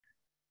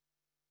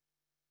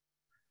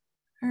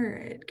All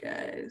right,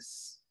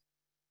 guys.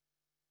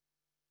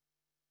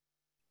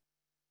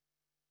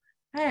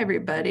 Hi,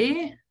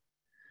 everybody.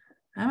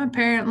 I'm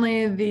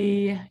apparently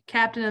the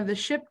captain of the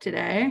ship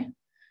today.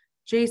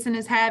 Jason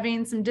is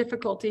having some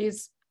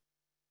difficulties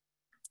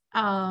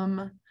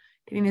getting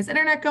his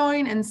internet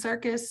going, and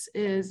Sarkis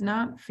is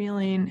not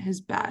feeling his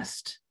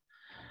best.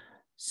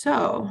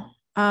 So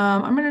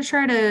I'm going to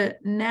try to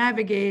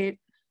navigate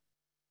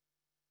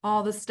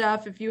all the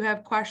stuff. If you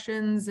have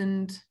questions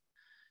and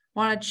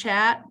want to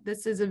chat,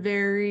 this is a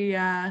very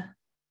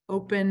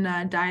open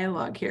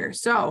dialogue here.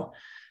 So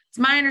it's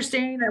my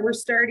understanding that we're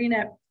starting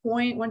at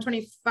point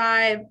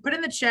 125. Put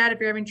in the chat if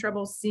you're having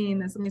trouble seeing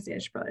this. Let me see. I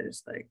should probably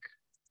just like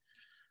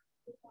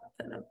put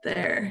that up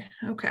there.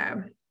 Okay.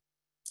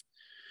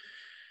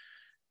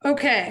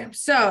 Okay.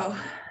 So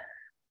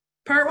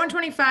part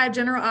 125,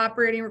 general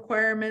operating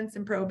requirements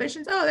and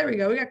prohibitions. Oh, there we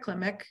go. We got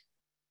Klimek.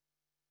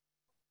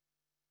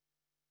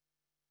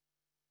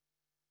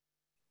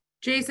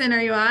 Jason,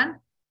 are you on?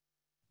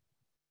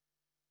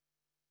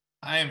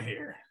 I am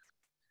here.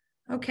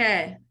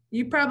 Okay.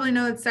 You probably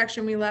know that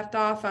section we left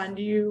off on.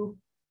 Do you?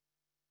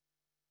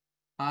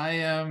 I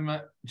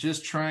am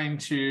just trying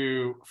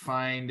to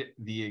find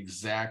the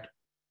exact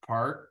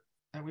part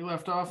that we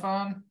left off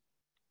on.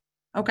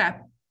 Okay.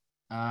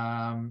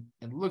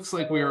 It looks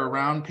like we were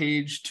around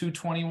page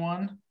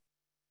 221.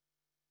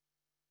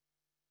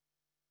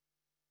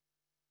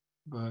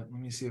 But let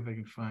me see if I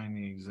can find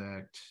the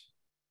exact.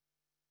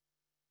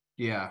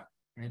 Yeah,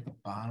 right at the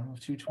bottom of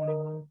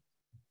 221.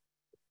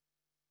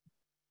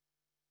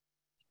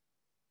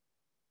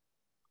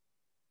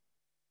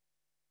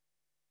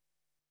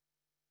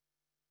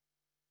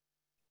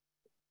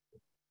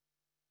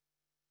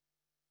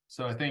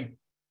 So I think,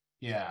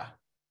 yeah,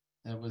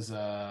 it was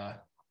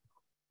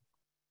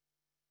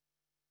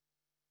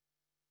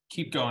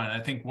keep going.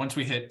 I think once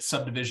we hit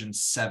subdivision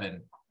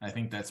 7, I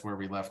think that's where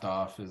we left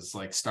off, is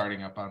like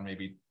starting up on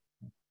maybe.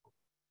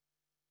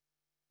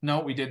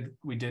 No, we did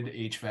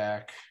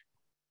HVAC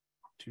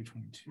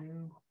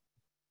 222.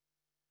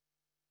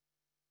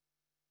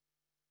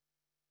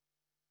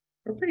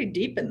 We're pretty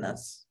deep in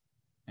this.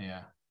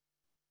 Yeah.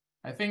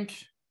 I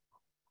think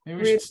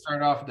maybe we should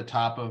start off at the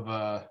top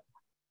of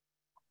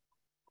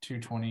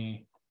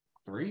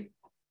 223.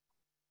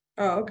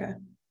 Oh, okay. I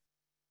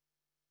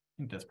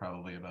think that's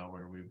probably about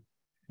where we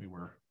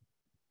were.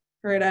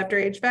 Right after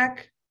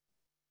HVAC?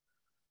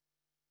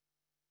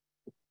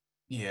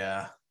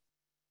 Yeah.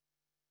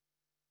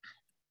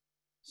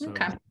 So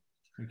okay.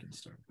 We can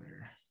start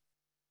there.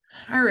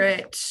 All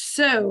right.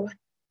 So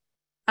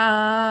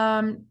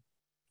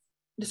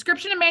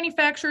description of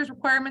manufacturer's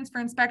requirements for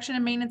inspection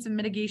and maintenance of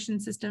mitigation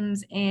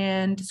systems,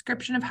 and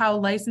description of how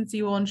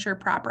licensee will ensure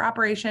proper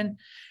operation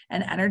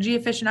and energy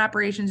efficient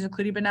operations,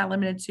 including but not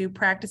limited to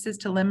practices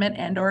to limit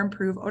and or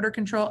improve odor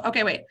control.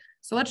 Okay, wait.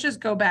 So let's just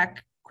go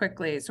back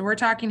quickly. So we're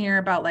talking here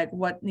about like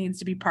what needs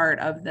to be part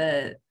of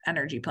the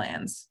energy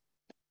plans,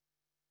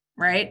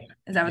 right?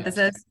 Is that what this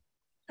is?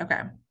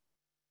 Okay.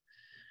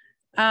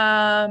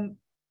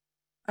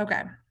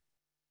 Okay.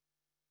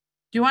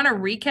 Do you want to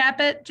recap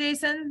it,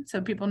 Jason,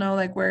 so people know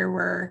like where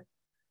we're?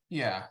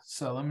 Yeah.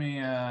 So let me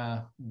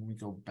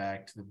go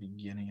back to the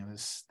beginning of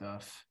this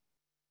stuff.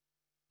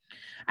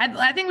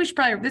 I think we should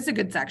probably, this is a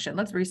good section.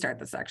 Let's restart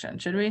the section,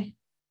 should we?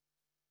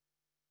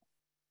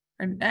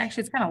 Or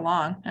actually, it's kind of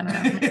long. I don't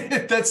know.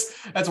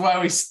 that's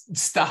why we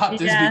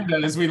stopped, is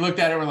because we looked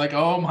at it, we're like,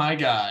 oh my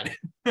God.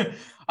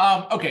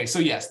 Okay, so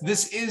yes,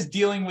 this is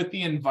dealing with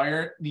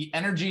the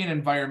energy and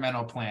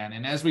environmental plan.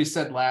 And as we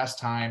said last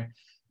time,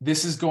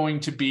 this is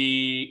going to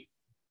be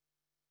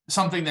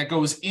something that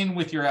goes in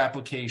with your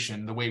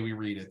application, the way we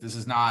read it. This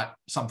is not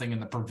something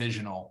in the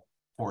provisional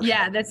portion.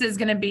 Yeah, this is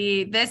going to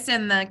be, this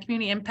and the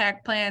community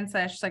impact plan /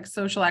 like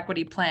social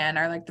equity plan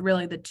are like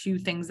really the two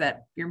things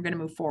that you're going to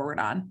move forward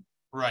on.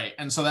 Right.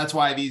 And so that's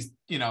why these,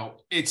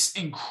 it's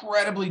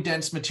incredibly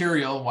dense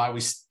material. Why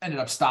we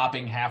ended up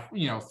stopping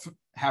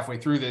halfway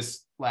through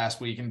this last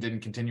week and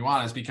didn't continue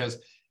on, is because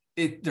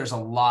there's a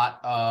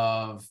lot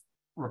of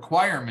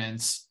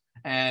requirements.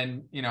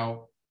 And,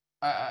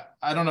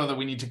 I don't know that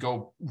we need to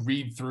go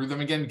read through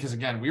them again, because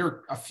again, we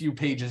were a few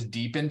pages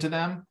deep into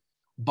them,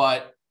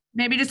 but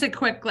maybe just a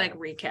quick like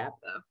recap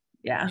though.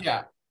 Yeah.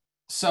 Yeah.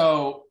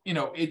 So,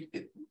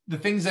 the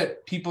things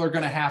that people are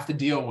going to have to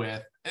deal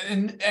with,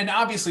 and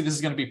obviously this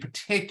is going to be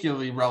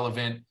particularly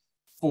relevant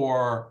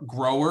for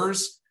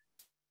growers,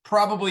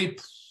 probably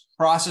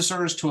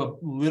processors to a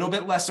little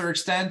bit lesser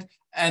extent.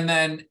 And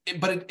then,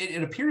 but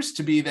it appears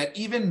to be that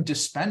even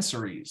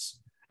dispensaries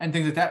and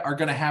things like that are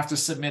going to have to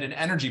submit an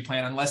energy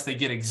plan unless they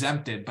get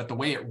exempted. But the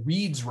way it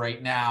reads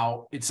right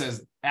now, it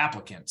says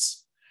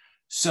applicants.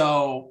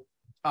 So,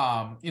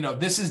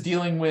 this is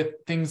dealing with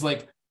things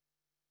like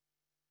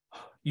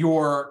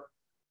your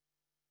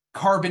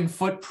carbon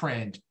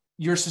footprint,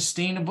 your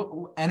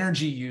sustainable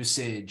energy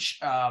usage,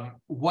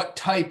 what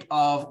type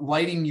of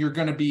lighting you're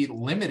going to be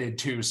limited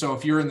to. So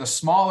if you're in the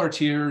smaller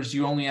tiers,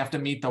 you only have to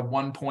meet the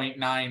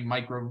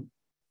 1.9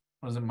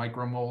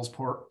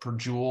 micromoles per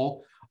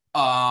joule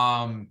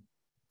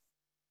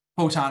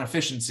photon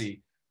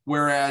efficiency.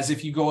 Whereas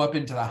if you go up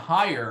into the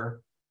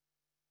higher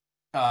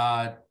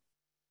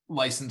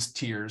license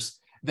tiers,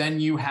 then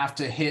you have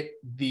to hit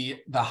the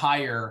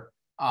higher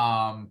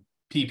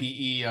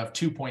PPE of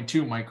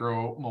 2.2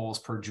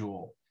 micromoles per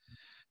joule.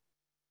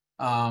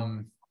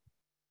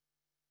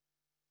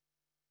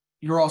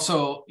 You're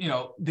also,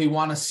 they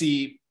want to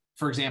see,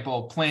 for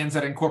example, plans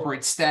that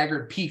incorporate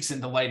staggered peaks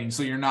into lighting.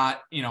 So you're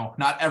not,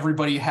 not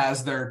everybody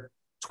has their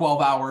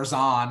 12 hours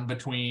on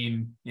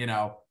between, 8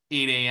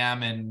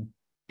 a.m. and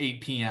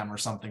 8 p.m. or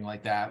something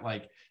like that.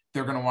 Like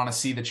they're going to want to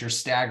see that you're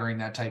staggering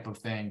that type of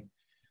thing.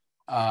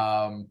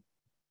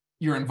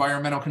 Your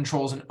environmental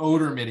controls and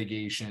odor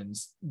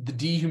mitigations, the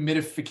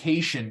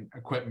dehumidification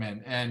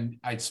equipment. And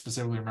I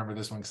specifically remember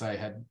this one because I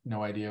had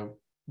no idea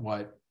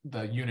what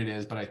the unit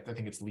is, but I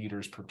think it's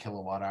liters per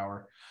kilowatt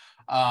hour.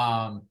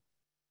 And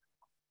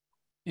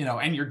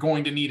you're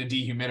going to need a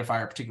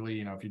dehumidifier, particularly,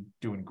 if you're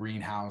doing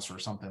greenhouse or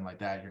something like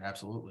that, you're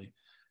absolutely.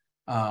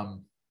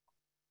 And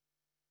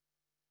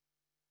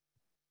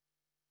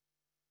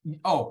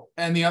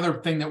the other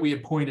thing that we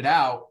had pointed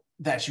out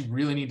that you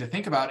really need to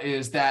think about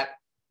is that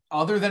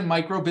other than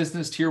micro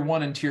business tier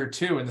 1 and tier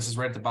 2, and this is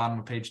right at the bottom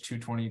of page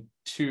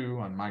 222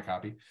 on my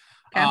copy,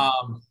 okay.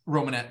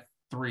 Romanet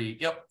 3,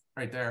 yep,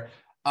 right there,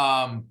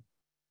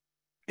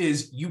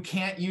 is you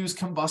can't use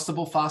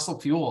combustible fossil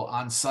fuel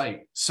on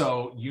site.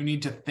 So you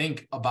need to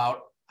think about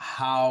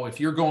how, if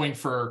you're going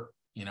for,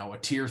 a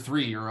tier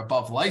 3 or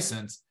above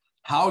license,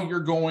 how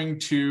you're going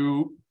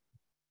to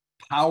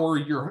power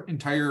your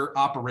entire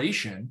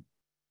operation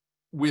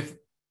with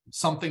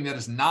something that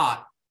is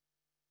not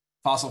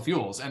fossil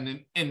fuels.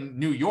 And in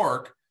New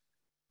York,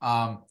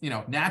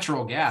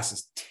 natural gas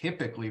is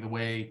typically the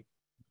way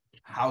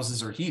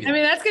houses are heated. I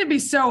mean, that's going to be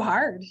so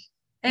hard.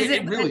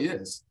 It really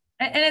is.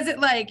 And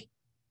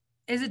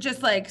is it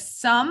just like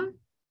some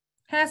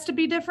has to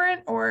be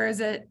different, or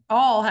is it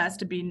all has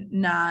to be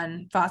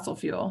non-fossil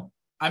fuel?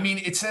 I mean,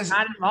 it says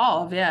not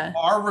involved, yeah.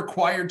 Are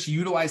required to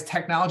utilize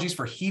technologies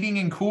for heating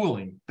and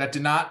cooling that do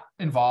not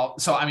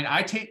involve. So, I mean,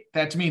 I take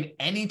that to mean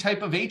any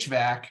type of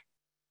HVAC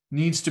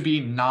needs to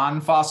be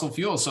non-fossil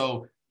fuel.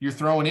 So you're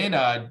throwing in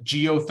a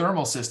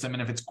geothermal system,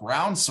 and if it's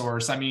ground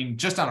source, I mean,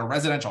 just on a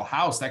residential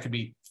house, that could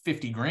be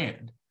 50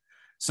 grand.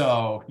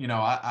 So,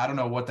 I don't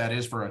know what that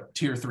is for a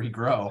tier 3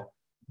 grow,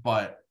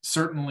 but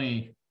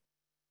certainly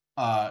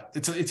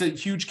it's a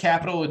huge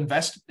capital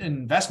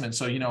investment.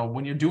 So,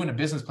 when you're doing a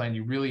business plan,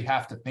 you really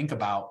have to think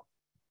about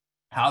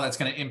how that's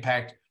going to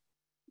impact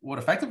what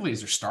effectively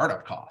is your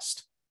startup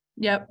cost.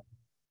 Yep.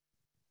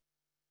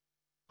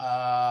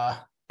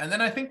 And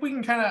then I think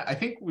we can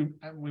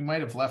we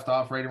might have left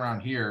off right around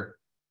here.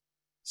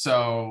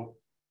 So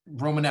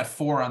Romanet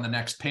 4 on the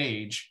next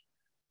page.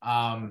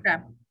 Okay.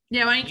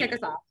 Yeah, why don't you kick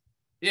us off?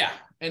 Yeah.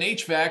 An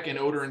HVAC and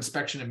odor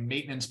inspection and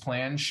maintenance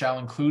plan shall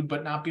include,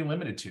 but not be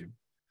limited to,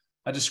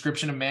 a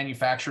description of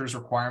manufacturer's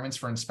requirements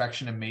for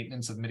inspection and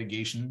maintenance of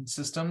mitigation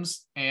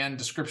systems, and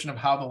description of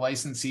how the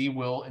licensee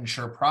will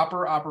ensure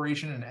proper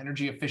operation and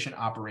energy efficient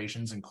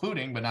operations,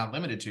 including, but not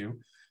limited to,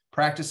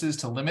 practices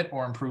to limit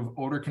or improve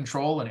odor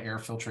control and air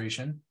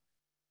filtration.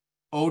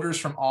 Odors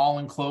from all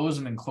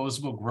enclosed and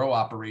enclosable grow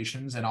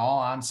operations and all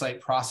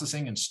on-site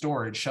processing and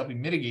storage shall be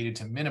mitigated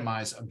to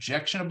minimize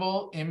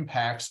objectionable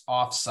impacts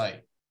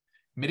off-site.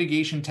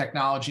 Mitigation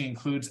technology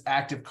includes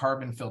active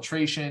carbon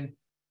filtration,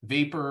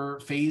 vapor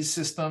phase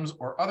systems,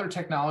 or other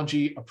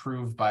technology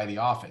approved by the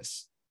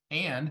office.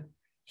 And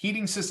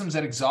heating systems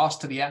that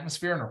exhaust to the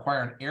atmosphere and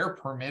require an air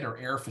permit or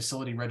air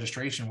facility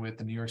registration with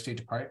the New York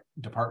State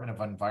Department of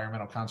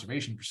Environmental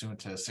Conservation pursuant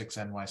to 6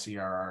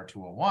 NYCRR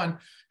 201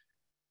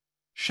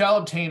 shall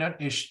obtain an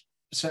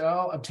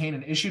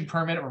issued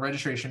permit or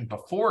registration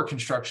before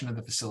construction of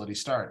the facility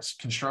starts.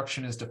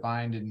 Construction is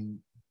defined in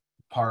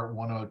Part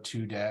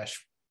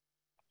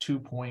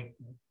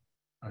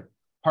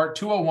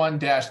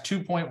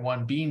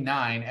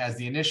 201-2.1B9 as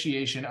the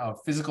initiation of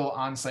physical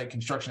on-site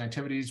construction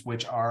activities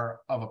which are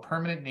of a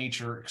permanent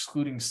nature,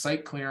 excluding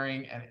site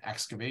clearing and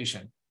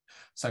excavation.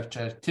 Such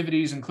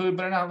activities include,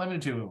 but are not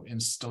limited to,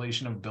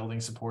 installation of building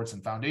supports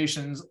and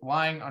foundations,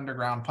 lying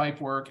underground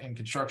pipework, and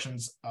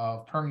constructions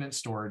of permanent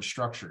storage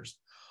structures.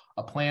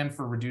 A plan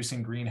for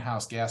reducing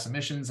greenhouse gas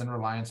emissions and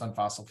reliance on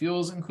fossil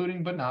fuels,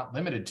 including but not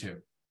limited to,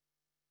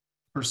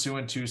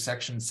 pursuant to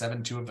Section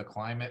 7.2 of the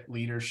Climate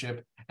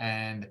Leadership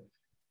and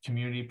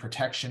Community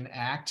Protection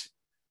Act,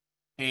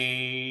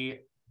 a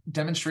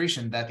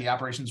demonstration that the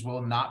operations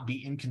will not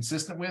be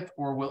inconsistent with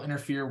or will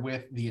interfere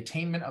with the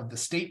attainment of the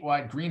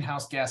statewide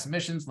greenhouse gas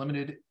emissions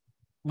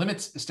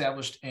limits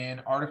established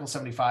in Article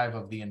 75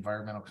 of the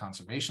Environmental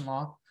Conservation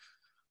Law,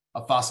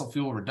 a fossil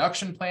fuel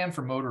reduction plan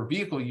for motor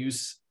vehicle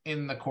use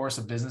in the course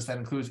of business that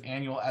includes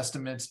annual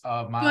estimates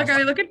of miles. Like, are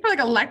they looking for like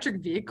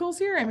electric vehicles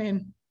here? I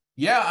mean,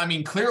 yeah, I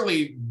mean,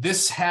 clearly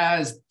this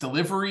has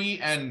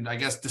delivery and I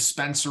guess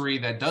dispensary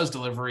that does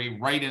delivery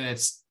right in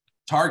its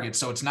target.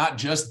 So it's not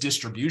just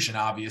distribution,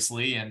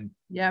 obviously. And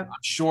yeah, I'm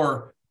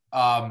sure,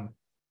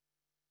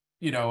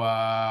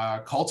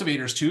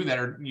 cultivators too, that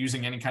are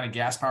using any kind of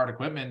gas powered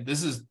equipment.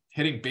 This is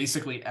hitting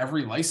basically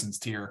every license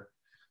tier.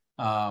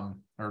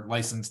 or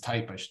license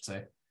type, I should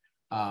say.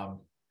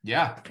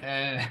 Yeah,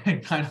 and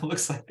it kind of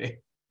looks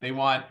like they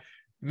want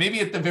maybe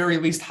at the very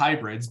least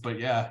hybrids, but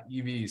yeah,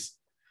 EVs.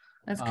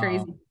 That's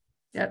crazy.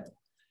 Yep.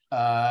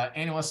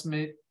 Annual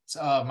estimates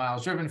of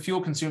miles driven,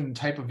 fuel consumed, and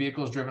type of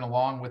vehicles driven,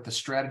 along with the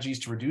strategies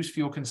to reduce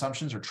fuel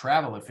consumptions or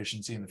travel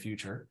efficiency in the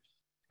future,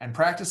 and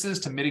practices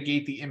to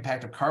mitigate the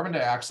impact of carbon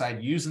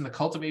dioxide used in the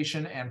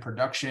cultivation and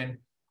production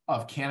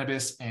of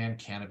cannabis and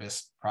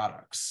cannabis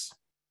products.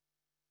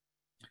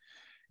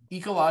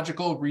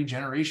 Ecological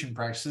regeneration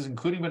practices,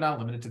 including but not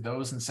limited to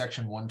those in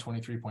section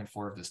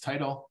 123.4 of this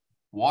title.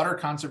 Water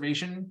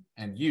conservation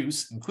and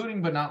use,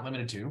 including but not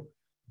limited to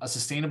a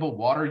sustainable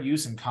water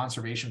use and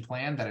conservation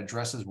plan that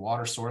addresses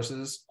water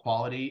sources,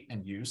 quality,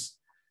 and use.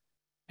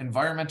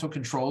 Environmental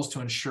controls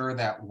to ensure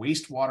that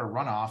wastewater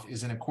runoff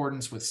is in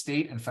accordance with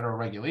state and federal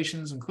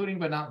regulations, including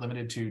but not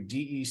limited to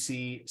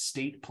DEC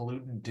state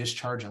pollutant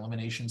discharge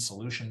elimination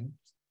solution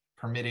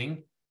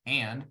permitting,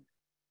 and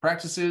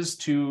practices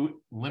to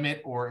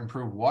limit or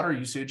improve water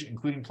usage,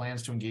 including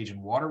plans to engage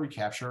in water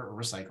recapture or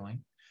recycling,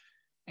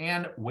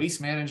 and waste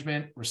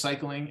management,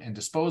 recycling, and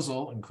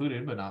disposal,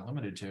 included but not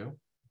limited to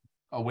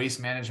a waste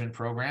management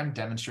program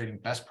demonstrating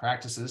best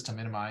practices to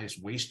minimize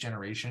waste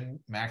generation,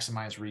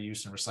 maximize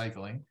reuse and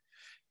recycling,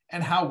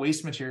 and how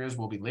waste materials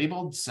will be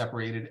labeled,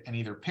 separated, and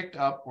either picked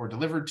up or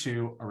delivered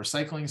to a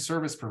recycling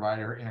service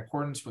provider in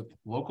accordance with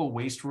local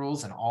waste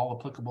rules and all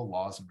applicable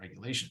laws and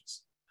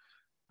regulations.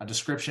 A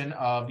description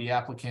of the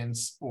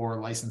applicant's or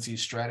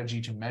licensee's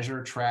strategy to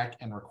measure, track,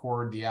 and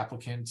record the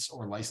applicant's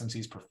or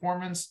licensee's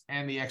performance,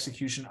 and the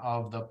execution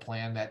of the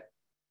plan that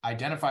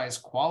identifies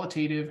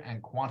qualitative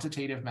and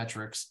quantitative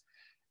metrics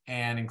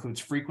and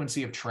includes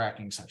frequency of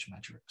tracking such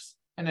metrics,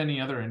 and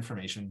any other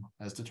information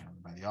as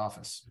determined by the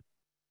office.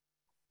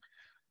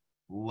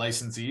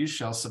 Licensees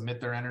shall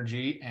submit their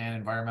energy and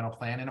environmental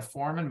plan in a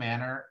form and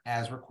manner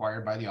as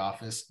required by the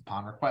office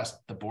upon request.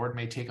 The board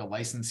may take a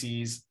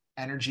licensee's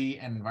energy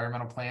and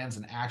environmental plans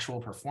and actual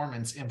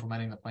performance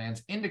implementing the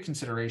plans into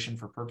consideration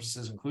for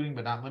purposes including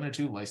but not limited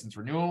to license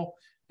renewal,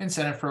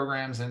 incentive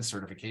programs, and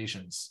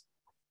certifications.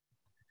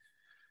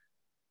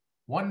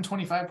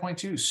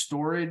 125.2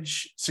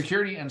 storage,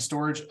 security and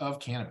storage of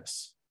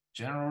cannabis.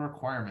 General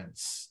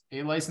requirements.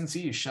 A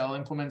licensee shall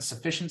implement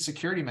sufficient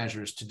security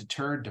measures to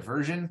deter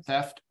diversion,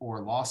 theft,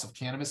 or loss of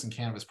cannabis and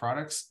cannabis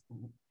products,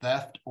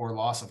 theft or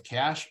loss of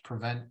cash,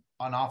 prevent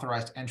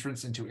unauthorized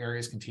entrance into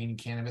areas containing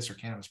cannabis or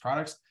cannabis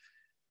products,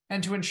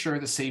 and to ensure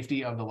the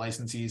safety of the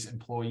licensee's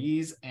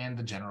employees and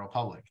the general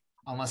public.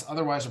 Unless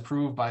otherwise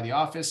approved by the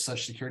office,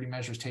 such security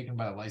measures taken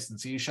by the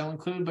licensee shall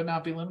include but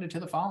not be limited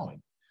to the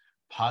following: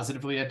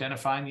 positively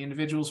identifying the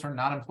individuals who are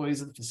not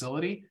employees of the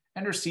facility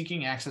and are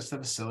seeking access to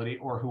the facility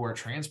or who are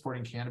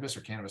transporting cannabis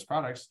or cannabis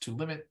products, to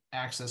limit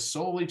access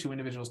solely to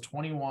individuals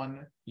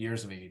 21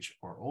 years of age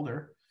or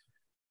older.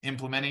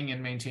 Implementing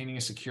and maintaining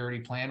a security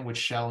plan which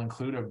shall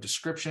include a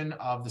description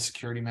of the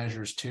security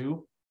measures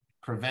to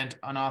prevent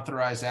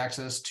unauthorized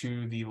access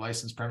to the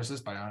licensed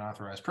premises by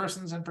unauthorized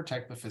persons and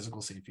protect the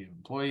physical safety of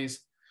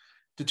employees.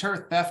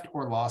 Deter theft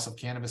or loss of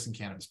cannabis and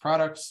cannabis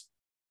products.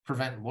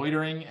 Prevent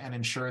loitering and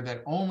ensure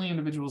that only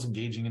individuals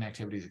engaging in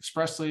activities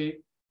expressly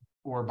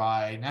or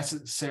by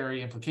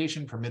necessary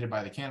implication permitted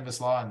by the cannabis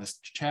law in this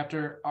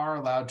chapter are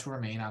allowed to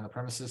remain on the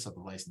premises of the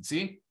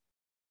licensee.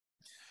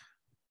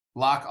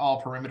 Lock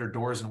all perimeter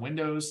doors and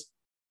windows,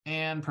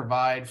 and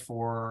provide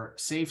for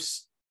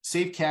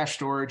safe cash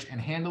storage and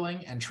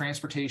handling and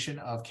transportation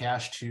of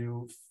cash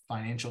to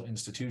financial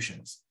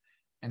institutions,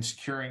 and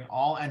securing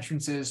all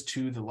entrances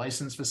to the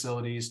licensed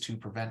facilities to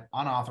prevent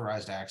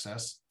unauthorized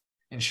access,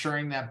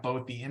 ensuring that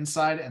both the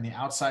inside and the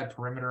outside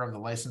perimeter of the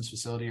licensed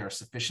facility are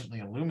sufficiently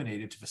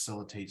illuminated to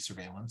facilitate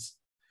surveillance,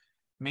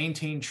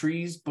 maintain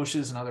trees,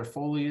 bushes, and other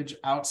foliage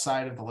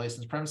outside of the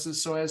licensed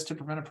premises so as to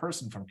prevent a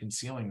person from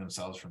concealing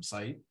themselves from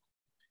sight,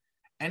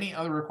 any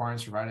other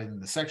requirements provided in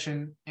the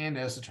section and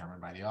as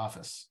determined by the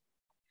office.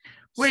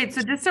 Wait,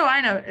 so just so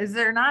I know, is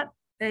there not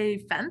a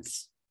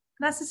fence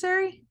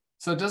necessary?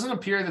 So it doesn't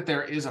appear that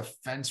there is a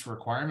fence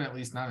requirement, at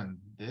least not in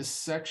this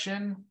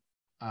section.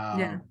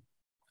 Yeah.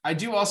 I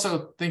do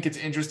also think it's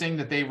interesting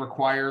that they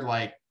require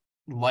like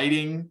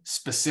lighting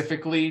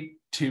specifically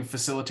to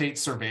facilitate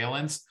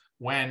surveillance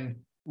when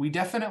we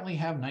definitely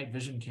have night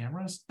vision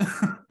cameras.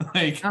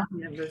 Like, oh,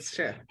 yeah, that's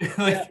true.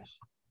 Like,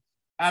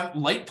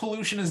 light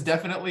pollution is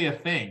definitely a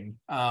thing.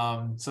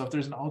 So if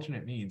there's an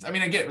alternate means, I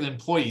mean, I get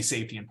employee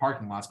safety in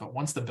parking lots, but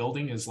once the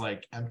building is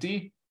like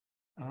empty,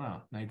 I don't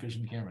know, night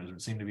vision cameras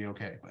would seem to be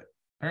okay, but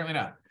apparently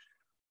not.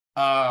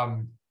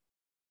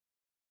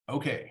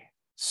 Okay,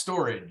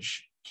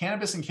 storage.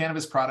 Cannabis and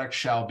cannabis products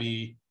shall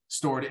be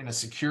stored in a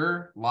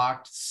secure,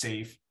 locked,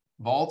 safe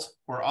vault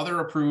or other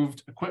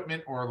approved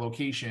equipment or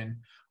location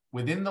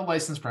within the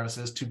licensed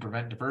premises to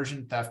prevent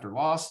diversion, theft, or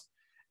loss,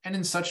 and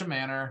in such a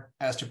manner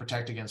as to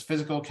protect against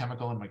physical,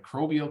 chemical, and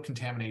microbial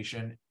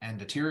contamination and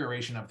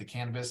deterioration of the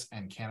cannabis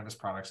and cannabis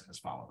products as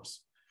follows.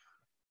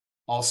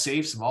 All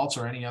safes, vaults,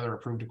 or any other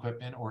approved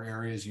equipment or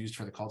areas used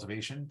for the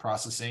cultivation,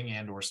 processing,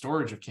 and or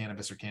storage of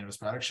cannabis or cannabis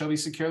products shall be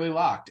securely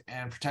locked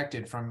and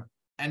protected from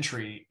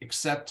entry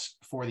except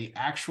for the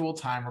actual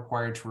time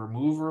required to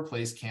remove or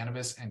replace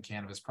cannabis and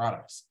cannabis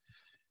products.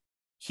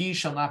 Keys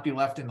shall not be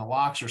left in the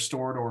locks or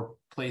stored or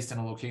placed in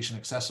a location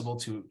accessible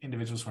to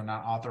individuals who are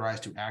not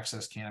authorized to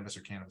access cannabis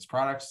or cannabis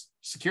products.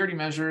 Security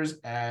measures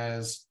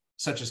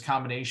such as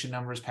combination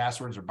numbers,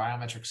 passwords, or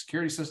biometric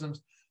security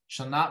systems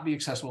shall not be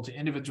accessible to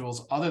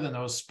individuals other than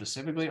those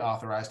specifically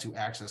authorized to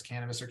access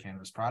cannabis or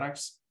cannabis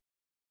products.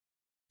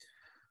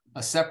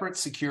 A separate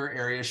secure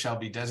area shall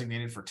be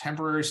designated for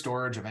temporary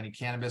storage of any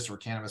cannabis or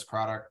cannabis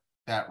product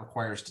that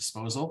requires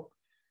disposal.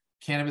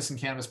 Cannabis and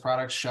cannabis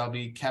products shall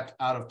be kept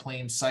out of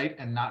plain sight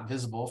and not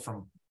visible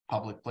from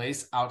public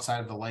place outside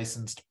of the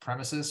licensed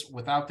premises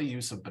without the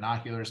use of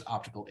binoculars,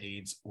 optical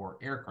aids, or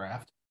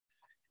aircraft.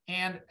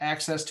 And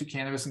access to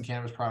cannabis and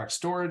cannabis product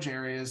storage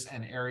areas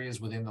and areas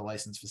within the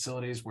licensed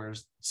facilities where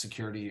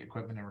security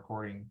equipment and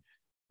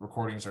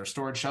recordings are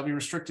stored shall be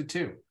restricted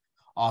to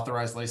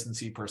authorized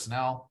licensee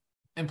personnel,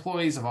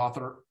 employees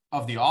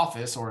of the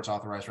office or its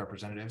authorized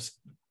representatives,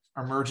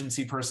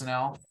 emergency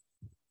personnel.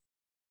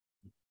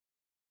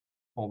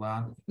 Hold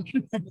on.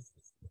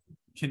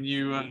 Can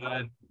you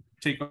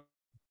take?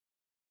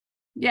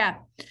 Yeah.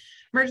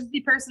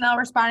 Emergency personnel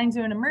responding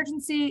to an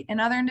emergency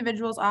and other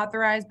individuals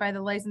authorized by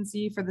the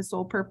licensee for the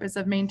sole purpose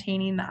of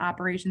maintaining the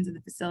operations of the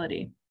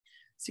facility.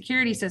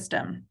 Security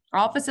system.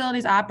 All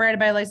facilities operated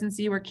by a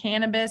licensee where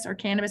cannabis or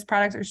cannabis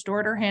products are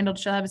stored or handled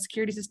shall have a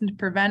security system to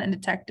prevent and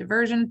detect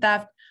diversion,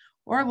 theft,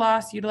 or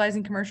loss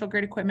utilizing commercial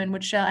grade equipment,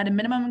 which shall at a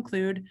minimum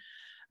include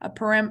a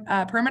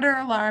perimeter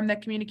alarm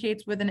that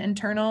communicates with an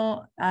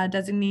internal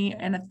designee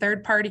and a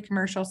third-party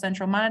commercial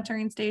central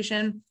monitoring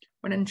station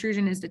when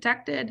intrusion is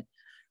detected.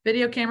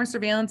 Video camera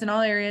surveillance in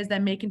all areas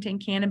that may contain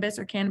cannabis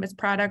or cannabis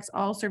products,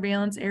 all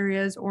surveillance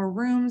areas or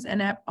rooms,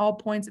 and at all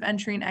points of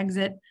entry and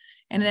exit,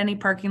 and in any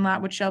parking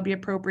lot, which shall be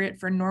appropriate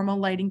for normal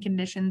lighting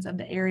conditions of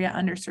the area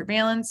under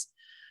surveillance.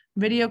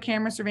 Video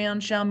camera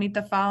surveillance shall meet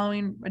the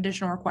following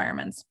additional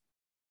requirements.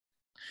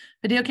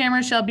 Video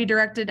cameras shall be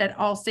directed at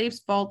all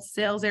safes, vaults,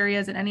 sales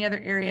areas, and any other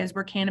areas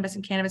where cannabis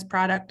and cannabis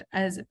product,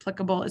 as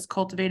applicable, is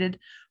cultivated,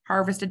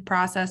 harvested,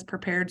 processed,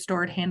 prepared,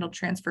 stored, handled,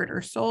 transferred,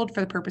 or sold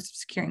for the purpose of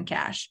securing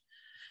cash.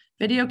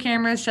 Video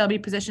cameras shall be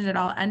positioned at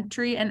all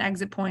entry and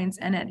exit points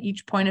and at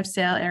each point of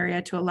sale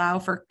area to allow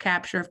for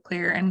capture of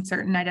clear and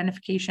certain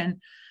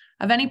identification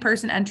of any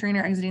person entering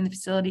or exiting the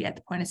facility at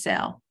the point of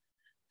sale.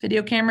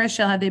 Video cameras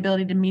shall have the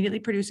ability to immediately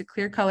produce a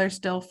clear color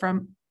still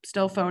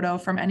photo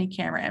from any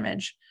camera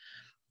image.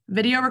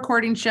 Video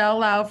recording shall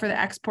allow for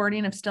the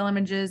exporting of still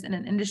images in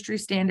an industry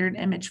standard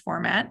image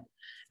format.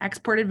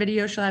 Exported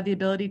video shall have the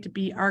ability to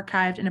be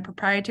archived in a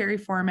proprietary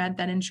format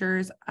that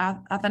ensures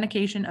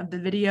authentication of the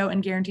video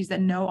and guarantees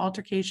that no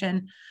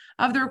altercation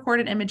of the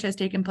recorded image has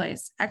taken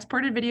place.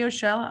 Exported video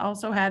shall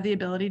also have the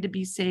ability to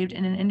be saved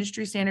in an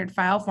industry standard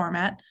file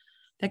format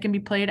that can be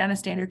played on a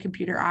standard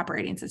computer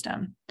operating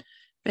system.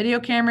 Video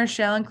cameras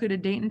shall include a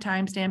date and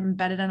time stamp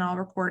embedded on all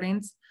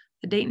recordings.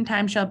 The date and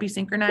time shall be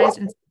synchronized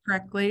and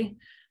correctly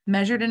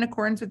measured in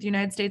accordance with the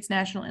United States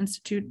National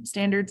Institute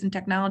standards and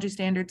technology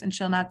standards and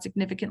shall not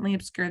significantly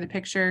obscure the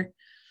picture.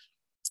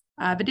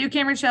 Video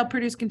cameras shall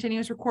produce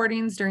continuous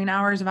recordings during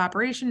hours of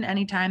operation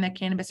anytime that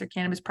cannabis or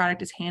cannabis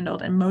product is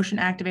handled, and motion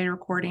activated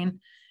recording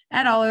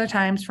at all other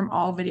times from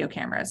all video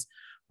cameras,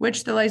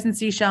 which the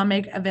licensee shall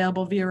make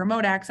available via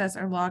remote access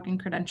or login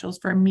credentials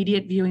for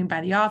immediate viewing by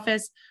the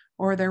office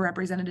or their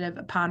representative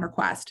upon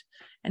request.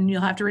 And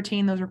you'll have to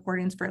retain those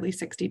recordings for at least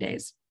 60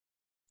 days.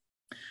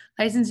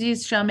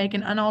 Licensees shall make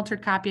an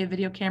unaltered copy of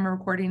video camera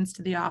recordings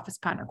to the office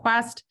upon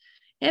request.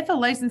 If a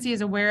licensee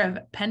is aware of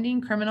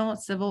pending criminal,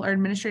 civil, or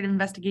administrative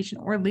investigation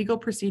or legal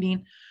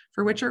proceeding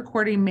for which a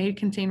recording may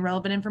contain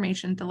relevant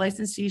information, the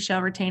licensee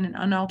shall retain an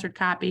unaltered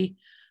copy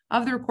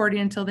of the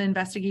recording until the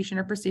investigation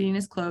or proceeding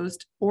is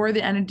closed, or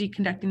the entity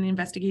conducting the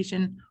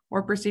investigation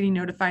or proceeding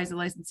notifies the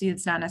licensee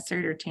it's not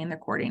necessary to retain the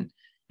recording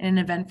in an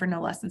event for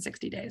no less than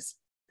 60 days.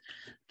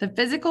 The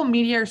physical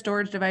media or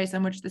storage device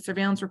on which the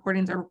surveillance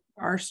recordings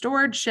are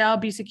stored shall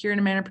be secure in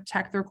a manner to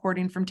protect the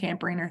recording from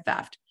tampering or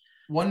theft.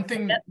 One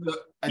thing that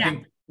I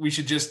think we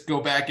should just go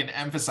back and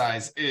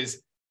emphasize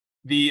is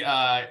the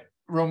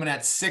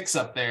Romanet 6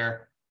 up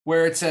there,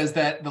 where it says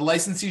that the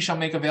licensee shall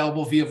make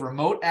available via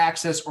remote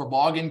access or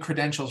login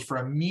credentials for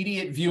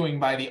immediate viewing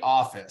by the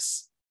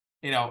office.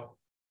 You know,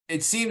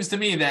 it seems to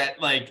me that,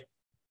 like,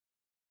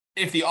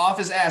 if the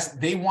office asks,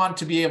 they want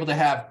to be able to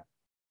have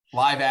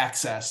live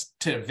access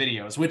to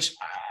videos, which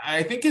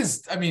I think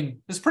is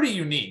pretty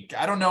unique.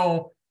 I don't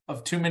know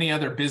of too many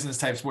other business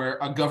types where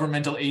a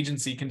governmental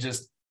agency can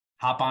just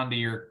hop onto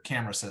your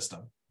camera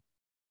system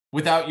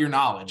without your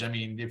knowledge. I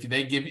mean, if you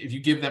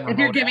give them, if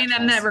you're giving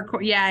them that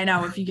record, yeah, I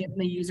know. If you give them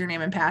the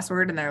username and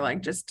password and they're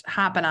like just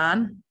hopping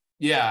on.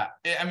 Yeah,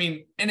 I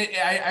mean, and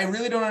I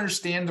really don't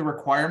understand the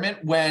requirement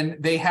when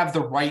they have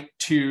the right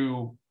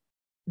to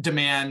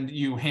demand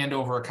you hand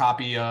over a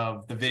copy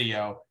of the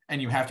video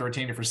and you have to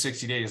retain it for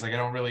 60 days. Like, I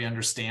don't really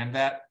understand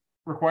that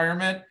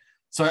requirement.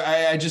 So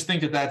I just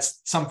think that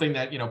that's something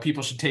that,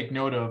 people should take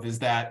note of, is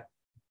that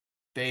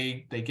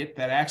they get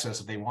that access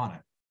if they want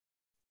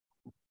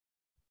it.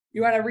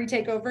 You want to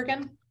retake over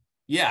again?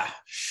 Yeah,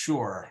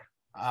 sure.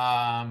 So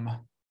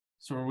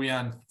are we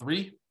on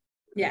 3?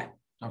 Yeah.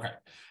 Okay.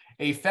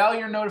 A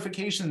failure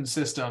notification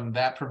system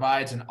that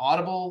provides an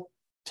audible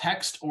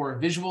text or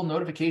visual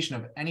notification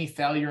of any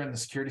failure in the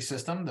security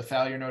system. The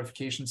failure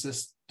notification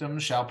system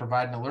shall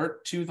provide an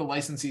alert to the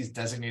licensee's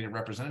designated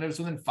representatives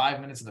within 5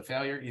 minutes of the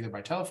failure, either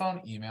by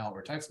telephone, email,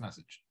 or text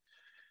message.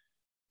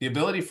 The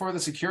ability for the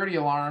security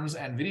alarms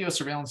and video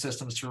surveillance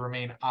systems to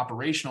remain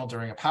operational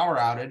during a power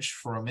outage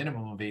for a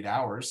minimum of 8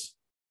 hours.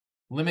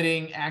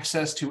 Limiting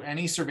access to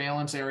any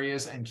surveillance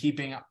areas and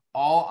keeping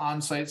all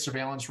on-site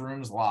surveillance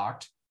rooms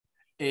locked.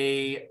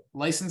 A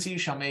licensee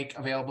shall make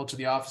available to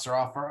the office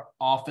or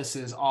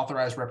office's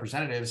authorized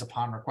representatives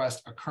upon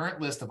request a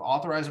current list of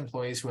authorized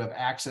employees who have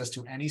access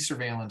to any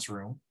surveillance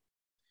room.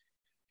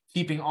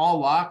 Keeping all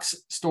locks,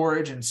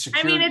 storage, and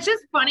security. I mean, it's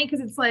just funny because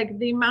it's like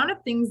the amount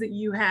of things that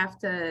you have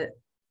to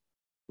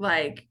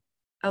like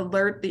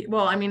alert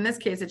in this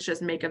case, it's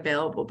just make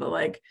available, but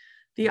like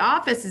the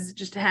office is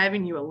just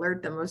having you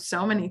alert them of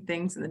so many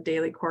things in the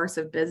daily course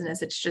of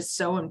business. It's just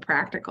so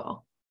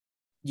impractical.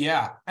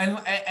 Yeah.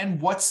 And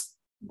what's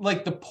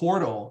like the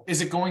portal?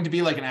 Is it going to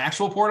be like an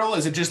actual portal?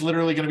 Is it just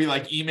literally going to be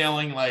like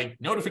emailing like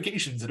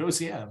notifications at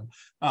OCM?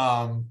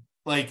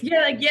 Like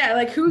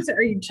who's,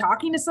 are you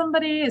talking to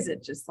somebody? Is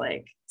it just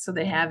like, so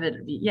they have it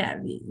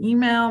via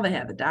email, they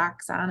have the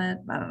docs on it?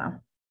 I don't know.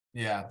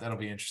 Yeah, that'll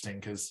be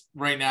interesting because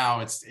right now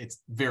it's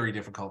very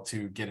difficult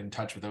to get in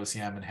touch with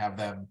OCM and have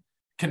them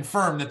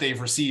confirm that they've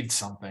received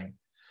something.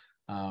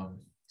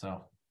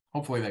 So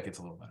hopefully that gets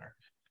a little better.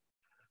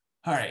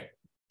 All right.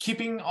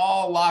 Keeping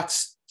all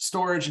locks,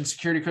 storage, and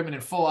security equipment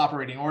in full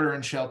operating order,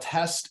 and shall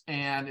test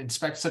and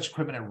inspect such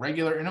equipment at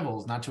regular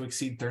intervals, not to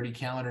exceed 30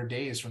 calendar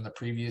days from the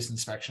previous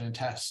inspection and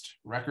test.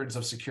 Records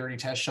of security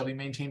tests shall be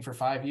maintained for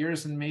 5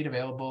 years and made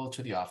available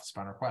to the office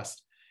upon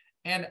request.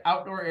 And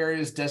outdoor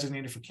areas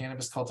designated for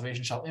cannabis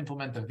cultivation shall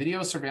implement the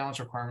video surveillance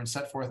requirements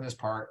set forth in this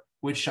part,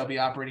 which shall be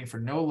operating for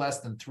no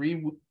less than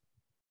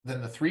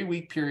the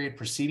 3-week period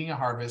preceding a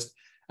harvest,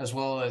 as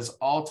well as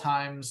all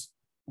times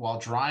while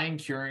drying,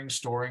 curing,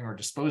 storing, or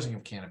disposing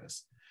of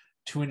cannabis.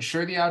 To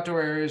ensure the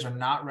outdoor areas are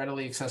not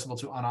readily accessible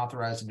to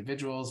unauthorized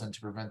individuals and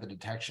to prevent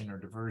detection and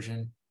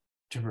diversion,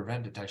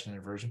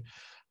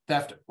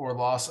 theft or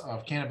loss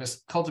of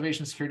cannabis,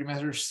 cultivation security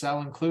measures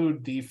shall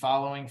include the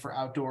following for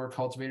outdoor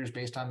cultivators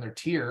based on their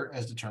tier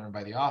as determined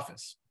by the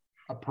office.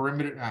 A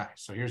perimeter,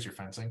 so here's your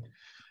fencing.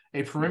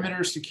 A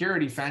perimeter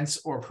security fence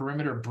or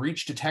perimeter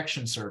breach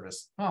detection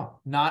service. Oh,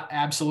 not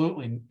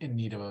absolutely in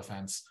need of a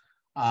fence.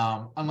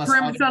 Unless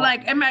so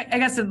like, I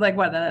guess it's like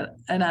what,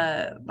 an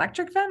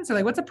electric fence, or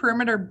like what's a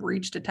perimeter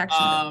breach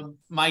detection?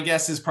 My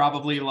guess is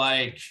probably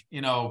like,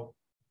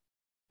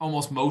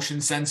 almost motion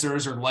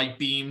sensors or light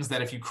beams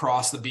that if you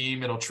cross the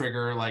beam, it'll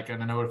trigger like a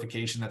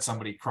notification that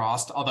somebody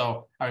crossed.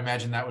 Although I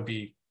imagine that would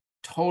be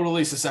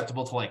totally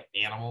susceptible to like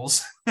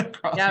animals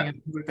crossing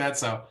and things like that.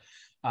 So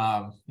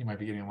you might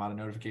be getting a lot of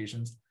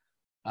notifications.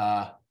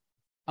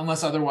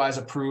 Unless otherwise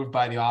approved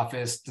by the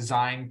office,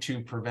 designed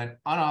to prevent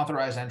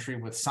unauthorized entry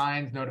with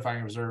signs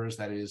notifying observers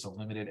that it is a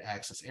limited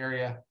access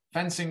area.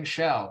 Fencing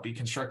shall be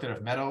constructed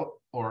of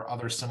metal or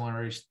other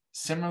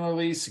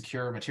similarly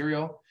secure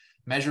material.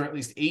 Measure at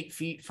least 8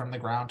 feet from the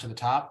ground to the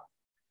top.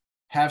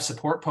 Have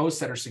support posts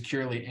that are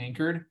securely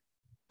anchored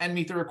and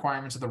meet the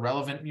requirements of the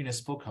relevant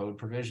municipal code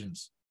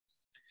provisions.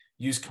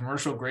 Use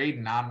commercial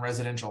grade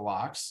non-residential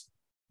locks.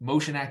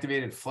 Motion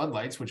activated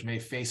floodlights, which may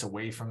face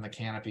away from the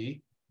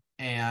canopy,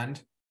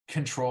 and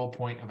control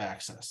point of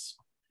access.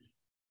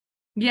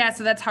 Yeah,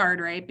 so that's hard,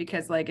 right?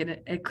 Because like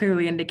it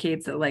clearly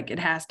indicates that like it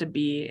has to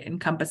be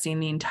encompassing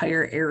the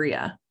entire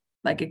area.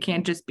 Like it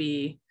can't just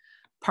be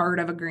part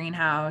of a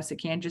greenhouse. It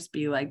can't just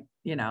be like,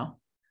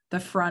 the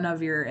front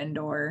of your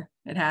indoor.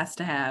 It has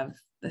to have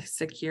the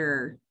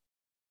secure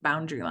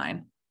boundary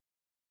line.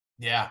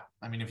 Yeah.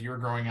 I mean, if you were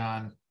growing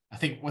on, I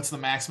think what's the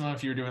maximum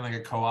if you were doing like a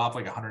co-op,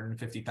 like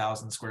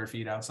 150,000 square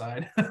feet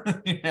outside,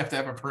 you have to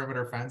have a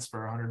perimeter fence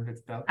for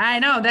 150,000. I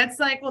know that's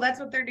like, well, that's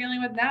what they're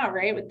dealing with now,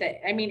 right?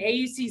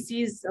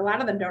 AUCCs, a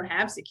lot of them don't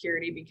have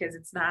security because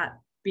it's not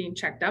being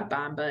checked up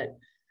on, but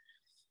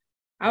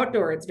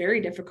outdoor, it's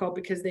very difficult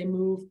because they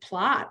move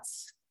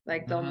plots.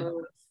 Like they'll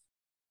move,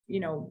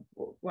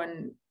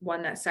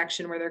 that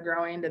section where they're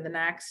growing to the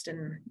next.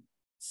 And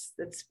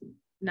it's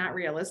not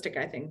realistic,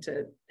 I think,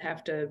 to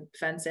have to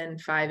fence in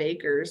 5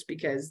 acres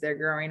because they're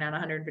growing on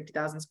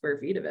 150,000 square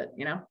feet of it,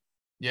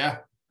 Yeah,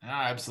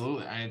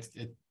 absolutely.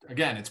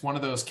 It's one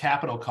of those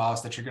capital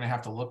costs that you're going to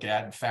have to look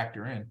at and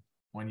factor in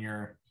when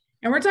you're.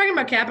 And we're talking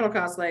about capital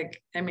costs.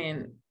 Like,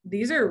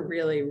 these are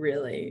really,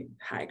 really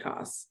high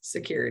costs.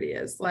 Security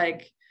is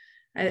like,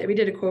 we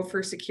did a quote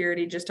for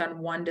security just on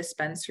one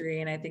dispensary,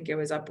 and I think it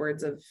was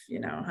upwards of,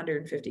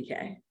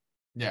 $150K.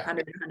 Yeah.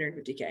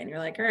 150K. And you're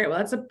like, all right, well,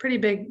 that's a pretty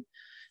big,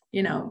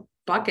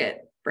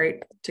 bucket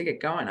bright to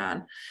get going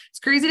on. It's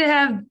crazy to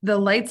have the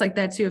lights like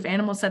that too. If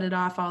animals set it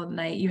off all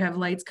night, you have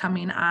lights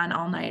coming on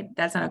all night.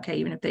 That's not okay,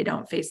 even if they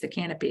don't face the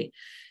canopy.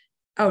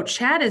 Oh,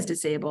 chat is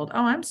disabled.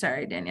 Oh, I'm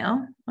sorry,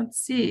 Danielle. Let's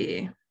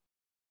see.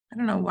 I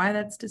don't know why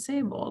that's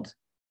disabled.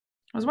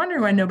 I was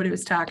wondering why nobody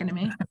was talking to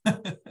me.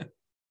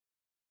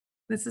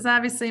 This is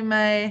obviously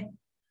my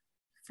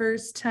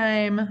first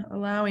time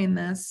allowing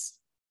this.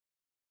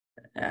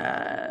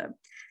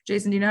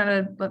 Jason, do you know how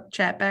to let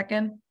chat back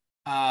in?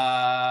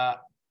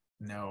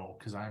 No,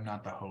 because I'm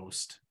not the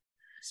host.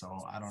 So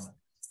I don't know.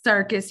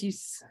 Sarkis, you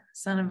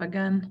son of a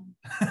gun.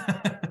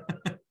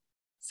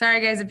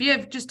 Sorry, guys. If you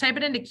have, just type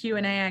it into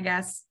Q&A, I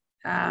guess.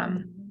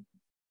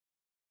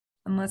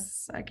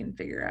 Unless I can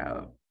figure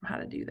out how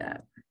to do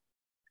that.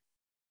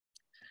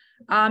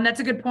 That's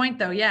a good point,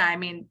 though. Yeah, I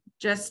mean,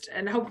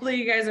 and hopefully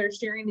you guys are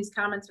sharing these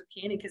comments with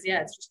CANY, because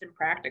yeah, it's just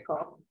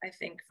impractical, I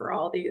think, for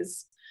all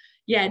these.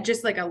 Yeah,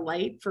 just like a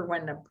light for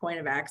when a point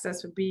of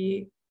access would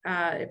be,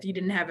 if you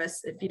didn't have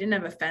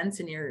a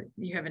fence and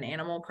you have an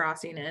animal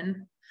crossing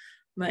in,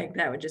 like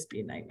that would just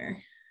be a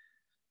nightmare.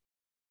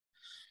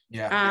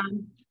 Yeah.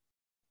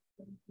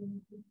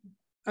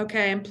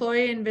 Okay,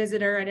 employee and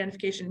visitor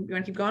identification. You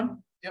want to keep going?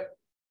 Yep.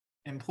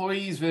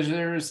 Employees,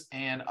 visitors,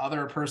 and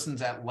other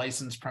persons at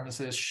licensed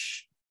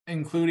premises,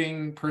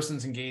 including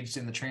persons engaged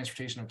in the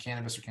transportation of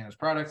cannabis or cannabis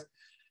products,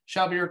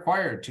 shall be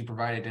required to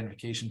provide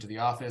identification to the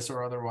office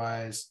or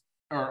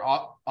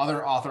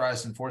other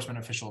authorized enforcement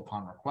official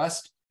upon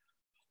request.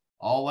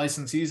 All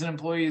licensees and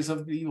employees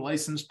of the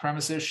licensed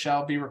premises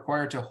shall be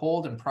required to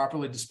hold and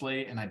properly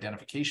display an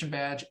identification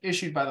badge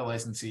issued by the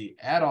licensee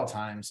at all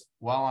times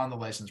while on the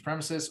licensed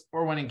premises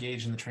or when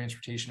engaged in the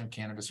transportation of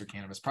cannabis or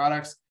cannabis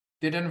products.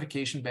 The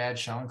identification badge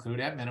shall include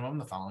at minimum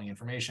the following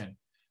information: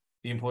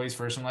 the employee's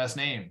first and last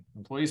name,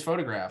 employee's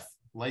photograph,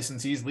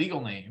 licensee's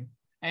legal name,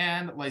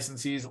 and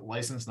licensee's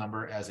license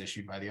number as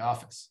issued by the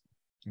office.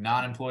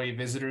 Non-employee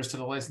visitors to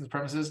the licensed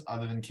premises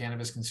other than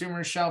cannabis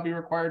consumers shall be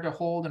required to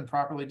hold and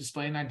properly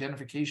display an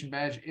identification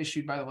badge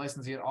issued by the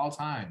licensee at all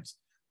times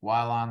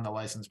while on the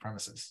licensed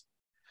premises.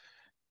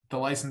 The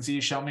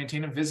licensee shall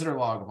maintain a visitor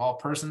log of all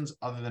persons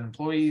other than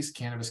employees,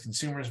 cannabis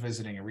consumers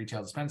visiting a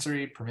retail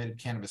dispensary,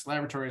 permitted cannabis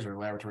laboratories or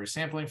laboratory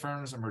sampling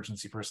firms,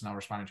 emergency personnel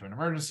responding to an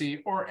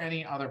emergency, or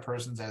any other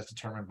persons as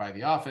determined by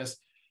the office,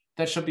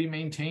 that shall be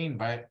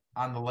maintained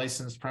on the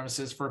licensed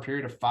premises for a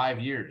period of 5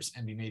 years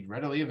and be made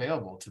readily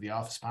available to the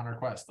office upon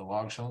request. The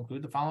log shall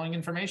include the following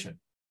information: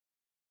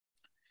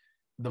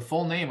 the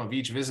full name of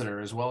each visitor,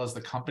 as well as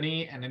the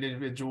company the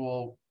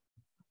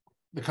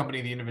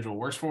individual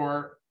works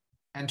for,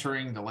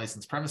 entering the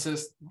licensed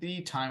premises,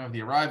 the time of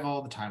the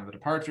arrival, the time of the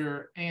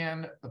departure,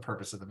 and the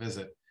purpose of the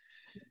visit.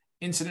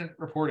 Incident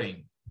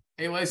reporting.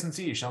 A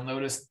licensee shall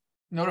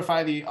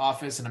notify the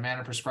office in a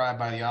manner prescribed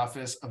by the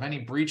office of any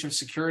breach of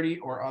security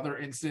or other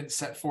incident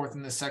set forth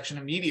in this section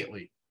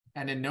immediately,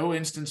 and in no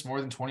instance more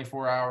than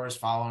 24 hours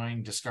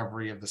following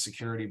discovery of the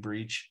security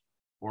breach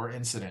or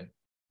incident.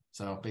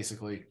 So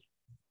basically,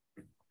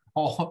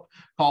 call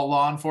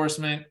law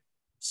enforcement,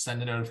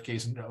 send a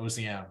notification to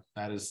OCM.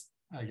 That is,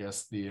 I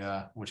guess,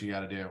 the what you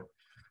got to do.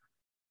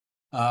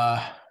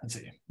 Let's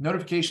see.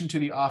 Notification to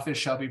the office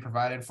shall be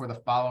provided for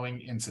the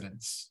following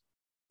incidents: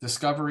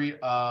 discovery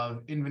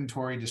of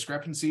inventory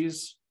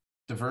discrepancies,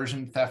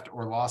 diversion, theft,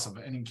 or loss of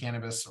any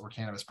cannabis or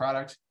cannabis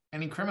product,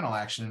 any criminal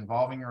action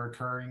involving or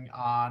occurring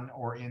on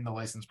or in the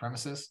licensed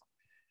premises,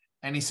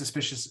 any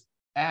suspicious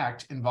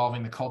act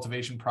involving the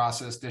cultivation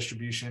process,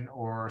 distribution,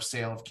 or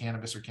sale of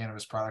cannabis or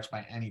cannabis products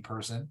by any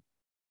person,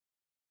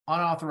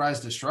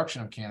 unauthorized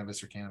destruction of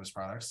cannabis or cannabis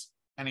products,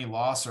 any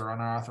loss or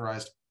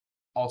unauthorized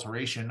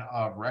alteration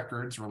of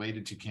records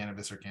related to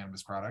cannabis or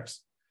cannabis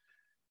products,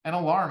 an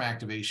alarm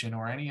activation,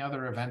 or any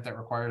other event that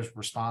requires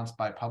response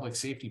by public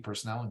safety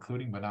personnel,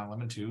 including but not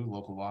limited to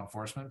local law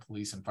enforcement,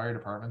 police and fire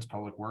departments,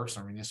 public works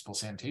or municipal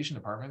sanitation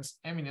departments,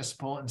 and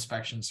municipal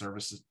inspection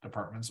services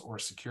departments or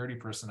security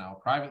personnel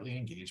privately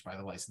engaged by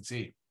the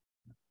licensee.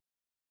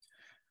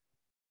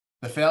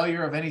 The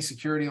failure of any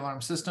security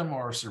alarm system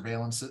or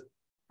surveillance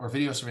or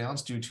video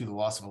surveillance due to the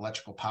loss of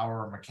electrical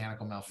power or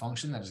mechanical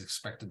malfunction that is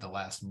expected to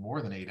last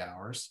more than 8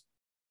 hours.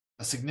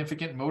 A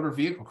significant motor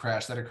vehicle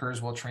crash that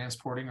occurs while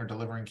transporting or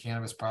delivering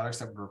cannabis products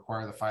that would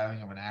require the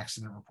filing of an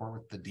accident report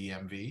with the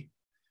DMV,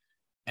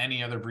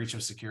 any other breach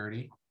of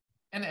security,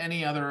 and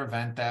any other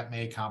event that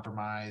may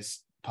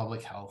compromise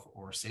public health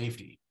or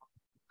safety.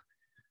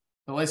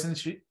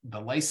 The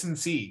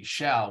licensee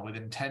shall,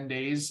 within 10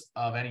 days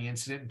of any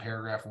incident in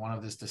paragraph 1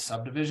 of this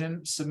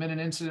subdivision, submit an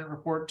incident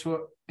report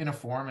in a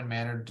form and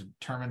manner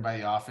determined by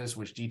the office,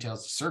 which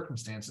details the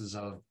circumstances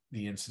of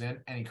the incident,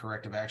 any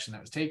corrective action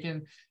that was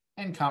taken,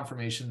 and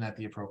confirmation that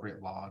the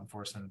appropriate law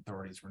enforcement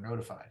authorities were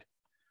notified.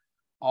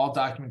 All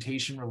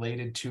documentation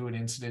related to an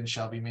incident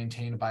shall be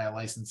maintained by a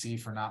licensee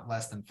for not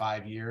less than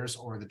 5 years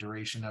or the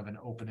duration of an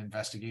open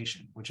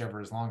investigation,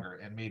 whichever is longer,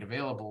 and made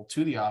available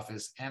to the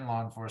office and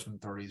law enforcement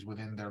authorities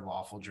within their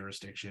lawful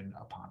jurisdiction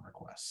upon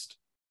request.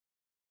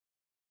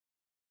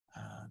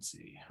 Let's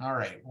see. All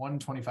right.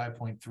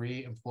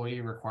 125.3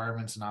 employee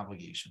requirements and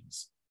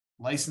obligations.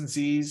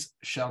 Licensees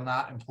shall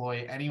not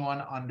employ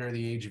anyone under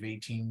the age of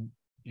 18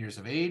 years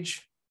of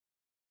age.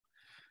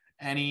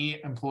 Any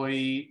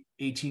employee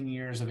 18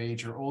 years of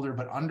age or older,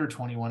 but under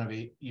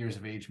 21 years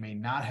of age, may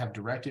not have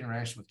direct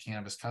interaction with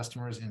cannabis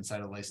customers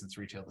inside a licensed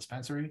retail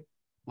dispensary.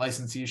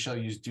 Licensees shall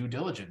use due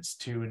diligence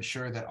to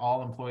ensure that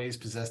all employees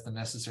possess the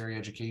necessary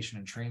education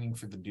and training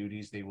for the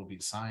duties they will be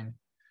assigned.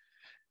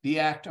 The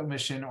act,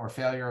 omission, or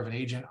failure of an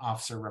agent,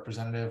 officer,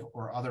 representative,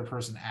 or other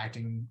person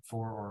acting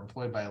for or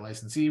employed by a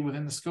licensee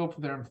within the scope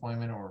of their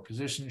employment or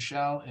position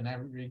shall, in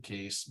every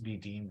case, be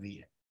deemed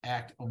the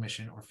act,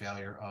 omission, or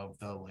failure of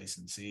the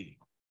licensee.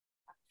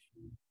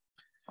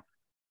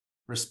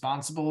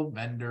 Responsible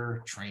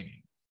vendor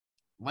training.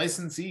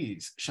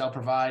 Licensees shall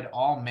provide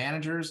all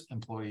managers,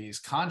 employees,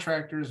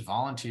 contractors,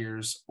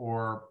 volunteers,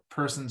 or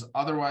persons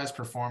otherwise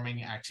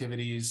performing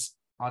activities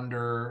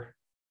under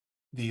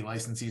the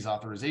licensee's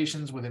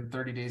authorizations within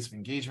 30 days of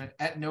engagement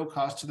at no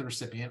cost to the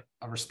recipient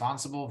of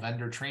responsible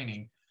vendor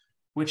training,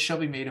 which shall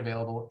be made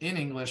available in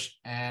English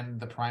and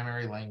the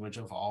primary language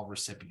of all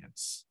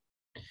recipients.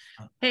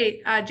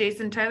 Hey,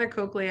 Jason, Tyler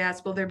Coakley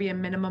asked, will there be a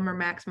minimum or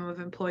maximum of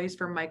employees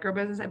for micro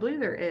business? I believe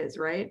there is,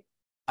 right?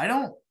 I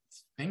don't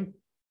think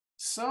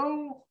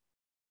so.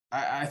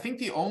 I think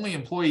the only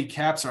employee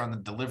caps are on the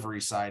delivery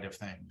side of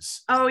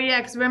things. Oh yeah,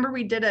 because remember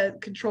we did a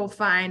control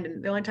find,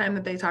 and the only time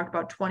that they talked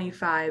about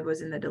 25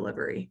 was in the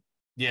delivery.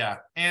 Yeah,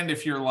 and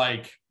if you're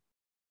like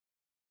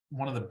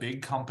one of the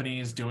big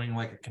companies doing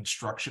like a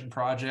construction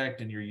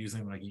project and you're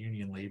using like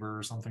union labor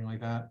or something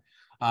like that.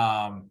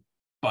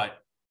 But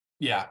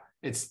yeah,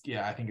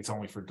 I think it's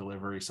only for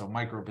delivery. So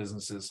micro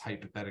businesses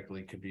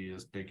hypothetically could be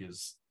as big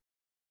as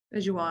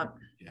you want.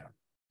 Yeah.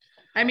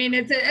 I mean,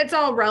 it's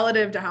all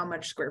relative to how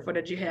much square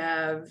footage you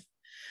have.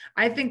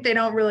 I think they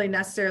don't really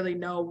necessarily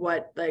know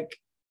what like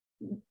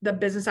the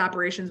business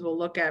operations will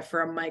look at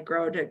for a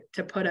micro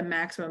to put a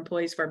maximum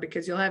employees for,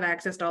 because you'll have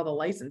access to all the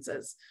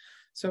licenses.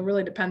 So it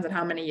really depends on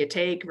how many you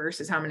take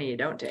versus how many you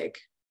don't take.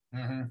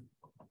 Mm-hmm.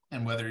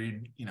 And whether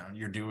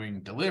you're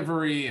doing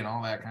delivery and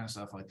all that kind of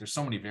stuff. Like there's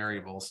so many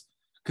variables,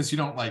 because you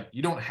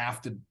don't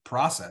have to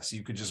process.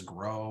 You could just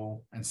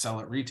grow and sell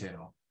at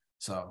retail.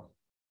 So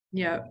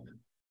yeah.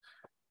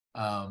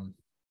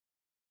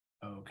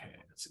 Okay,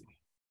 let's see.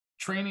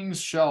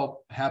 Trainings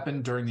shall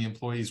happen during the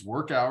employee's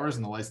work hours,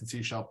 and the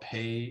licensee shall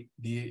pay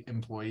the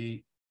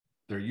employee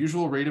their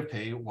usual rate of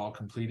pay while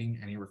completing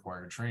any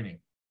required training.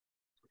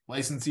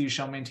 Licensees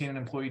shall maintain an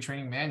employee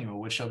training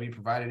manual, which shall be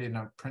provided in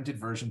a printed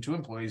version to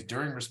employees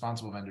during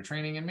responsible vendor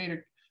training and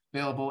made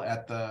available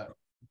at the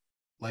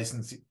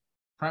licensee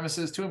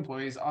premises to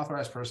employees,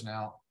 authorized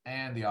personnel,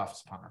 and the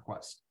office upon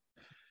request.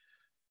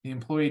 The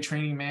employee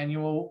training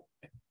manual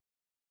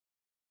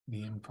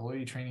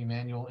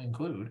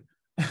include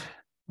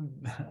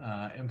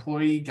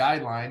employee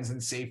guidelines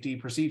and safety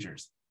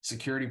procedures,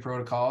 security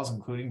protocols,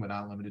 including but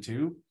not limited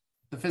to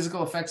the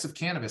physical effects of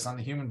cannabis on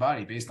the human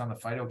body based on the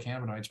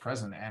phytocannabinoids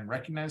present and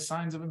recognized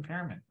signs of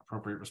impairment,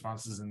 appropriate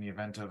responses in the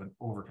event of an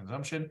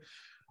overconsumption,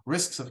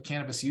 risks of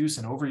cannabis use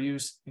and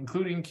overuse,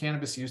 including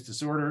cannabis use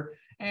disorder,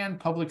 and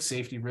public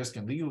safety risk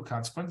and legal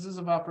consequences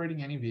of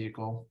operating any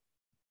vehicle,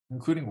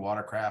 including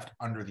watercraft,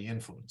 under the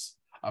influence.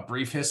 A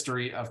brief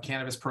history of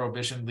cannabis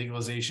prohibition,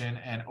 legalization,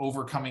 and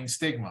overcoming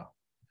stigma.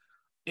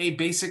 A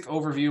basic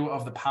overview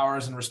of the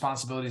powers and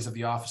responsibilities of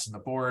the office and the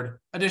board.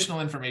 Additional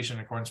information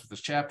in accordance with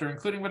this chapter,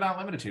 including but not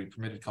limited to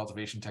permitted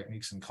cultivation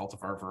techniques and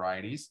cultivar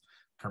varieties,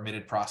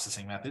 permitted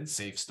processing methods,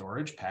 safe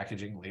storage,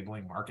 packaging,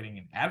 labeling, marketing,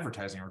 and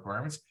advertising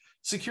requirements,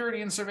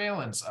 security and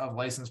surveillance of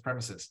licensed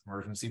premises,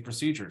 emergency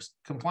procedures,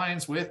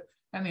 compliance with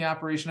and the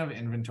operation of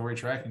inventory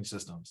tracking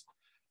systems,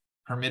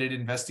 permitted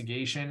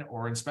investigation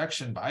or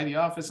inspection by the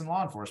office and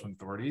law enforcement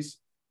authorities,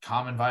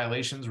 common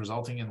violations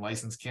resulting in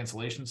license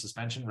cancellation,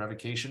 suspension,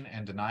 revocation,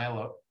 and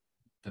denial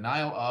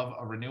of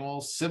a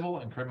renewal, civil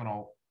and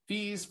criminal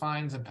fees,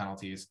 fines, and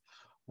penalties,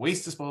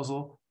 waste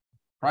disposal,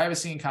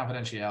 privacy and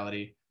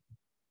confidentiality,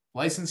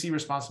 licensee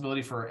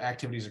responsibility for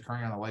activities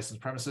occurring on the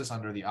licensed premises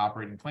under the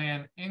operating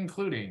plan,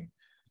 including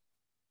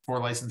for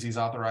licensees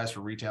authorized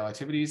for retail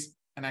activities,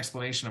 an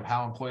explanation of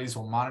how employees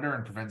will monitor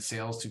and prevent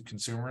sales to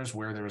consumers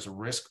where there is a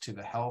risk to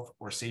the health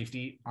or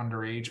safety,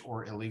 underage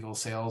or illegal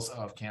sales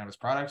of cannabis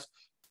products,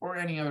 or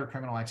any other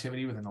criminal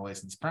activity within the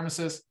licensed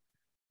premises,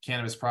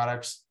 cannabis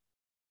product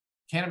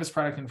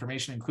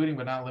information, including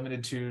but not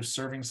limited to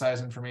serving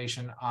size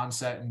information,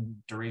 onset and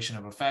duration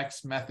of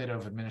effects, method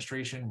of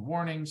administration,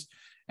 warnings,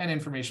 and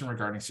information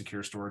regarding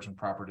secure storage and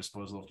proper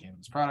disposal of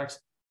cannabis products,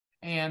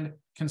 and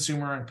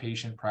consumer and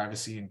patient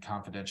privacy and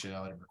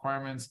confidentiality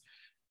requirements.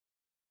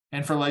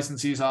 And for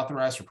licensees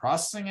authorized for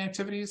processing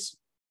activities,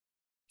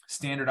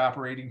 standard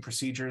operating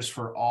procedures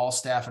for all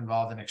staff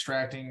involved in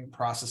extracting,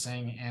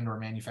 processing, and or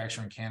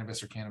manufacturing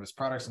cannabis or cannabis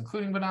products,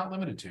 including but not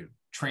limited to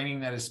training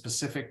that is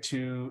specific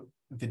to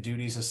the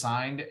duties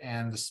assigned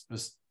and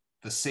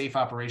the safe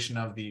operation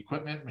of the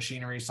equipment,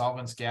 machinery,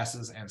 solvents,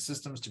 gases, and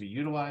systems to be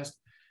utilized,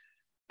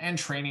 and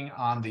training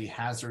on the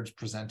hazards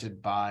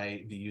presented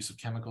by the use of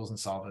chemicals and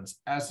solvents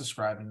as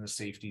described in the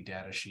safety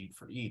data sheet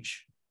for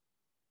each.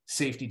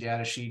 Safety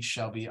data sheets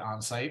shall be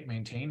on site,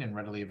 maintained, and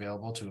readily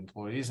available to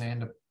employees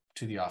and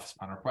to the office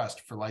upon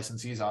request. For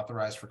licensees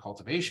authorized for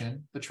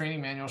cultivation, the training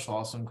manual shall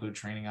also include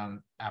training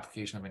on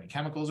application of any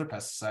chemicals or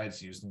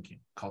pesticides used in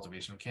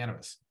cultivation of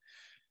cannabis.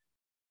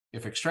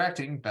 If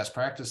extracting, best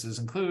practices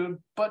include,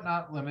 but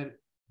not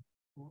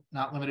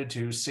limited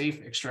to,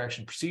 safe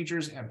extraction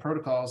procedures and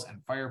protocols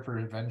and fire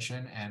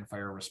prevention and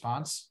fire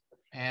response.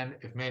 And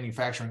if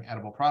manufacturing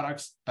edible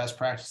products, best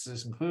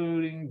practices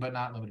including, but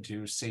not limited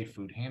to, safe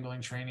food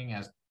handling training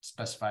as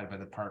specified by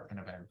the Department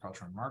of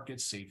Agriculture and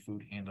Markets, safe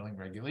food handling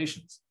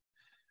regulations.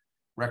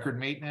 Record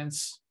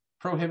maintenance,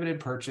 prohibited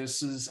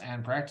purchases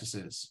and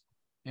practices,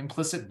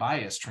 implicit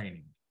bias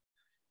training,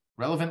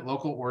 relevant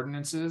local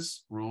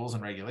ordinances, rules,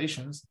 and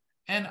regulations,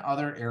 and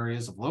other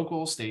areas of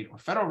local, state, or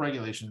federal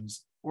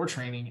regulations or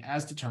training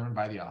as determined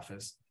by the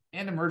office,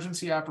 and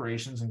emergency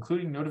operations,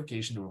 including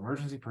notification to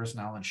emergency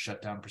personnel and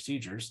shutdown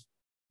procedures,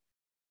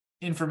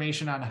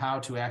 information on how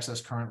to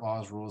access current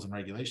laws, rules, and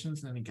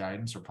regulations, and any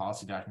guidance or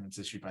policy documents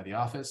issued by the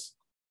office,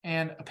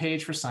 and a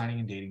page for signing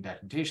and dating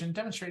documentation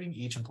demonstrating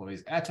each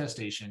employee's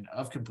attestation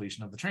of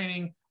completion of the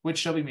training, which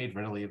shall be made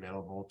readily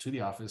available to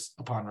the office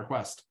upon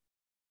request.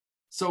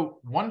 So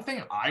one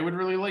thing I would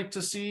really like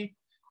to see,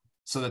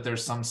 so that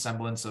there's some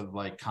semblance of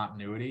like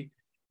continuity,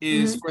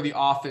 is for the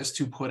office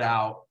to put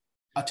out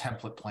a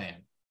template plan.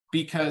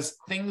 Because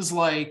things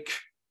like,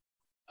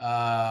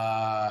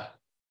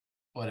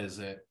 what is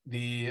it?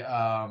 The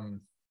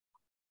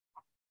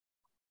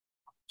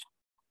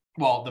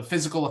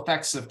physical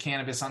effects of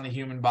cannabis on the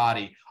human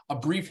body, a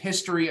brief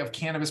history of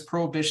cannabis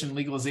prohibition,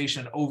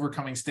 legalization,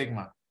 overcoming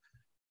stigma.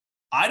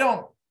 I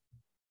don't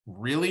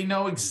really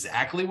know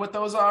exactly what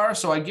those are.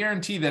 So I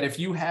guarantee that if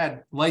you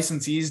had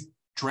licensees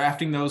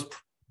drafting those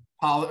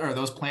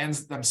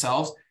plans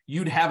themselves,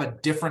 you'd have a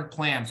different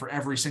plan for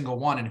every single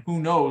one. And who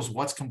knows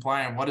what's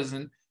compliant, what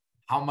isn't,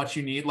 how much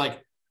you need.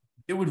 Like,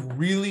 it would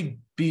really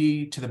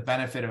be to the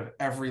benefit of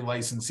every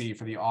licensee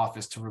for the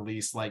office to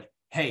release, like,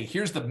 hey,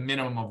 here's the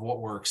minimum of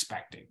what we're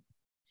expecting.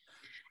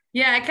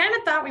 Yeah, I kind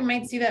of thought we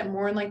might see that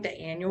more in like the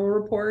annual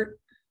report,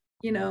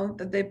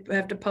 that they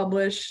have to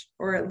publish,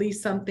 or at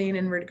least something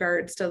in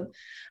regards to,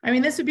 I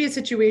mean, this would be a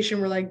situation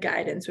where like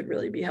guidance would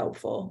really be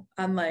helpful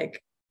on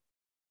like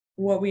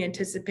what we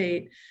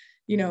anticipate,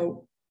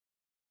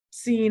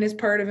 seeing as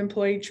part of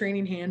employee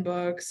training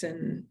handbooks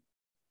and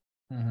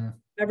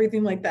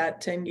everything like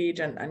that to engage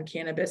on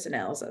cannabis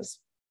analysis.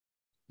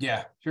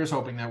 Yeah, here's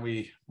hoping that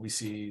we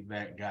see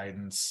that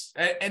guidance.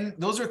 And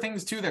those are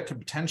things too that could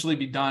potentially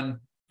be done,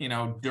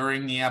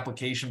 during the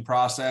application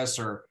process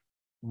or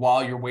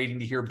while you're waiting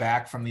to hear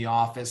back from the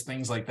office,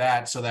 things like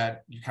that, so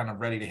that you're kind of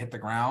ready to hit the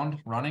ground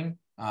running.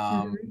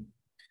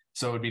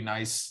 So it would be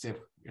nice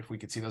if we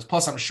could see those.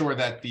 Plus, I'm sure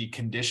that the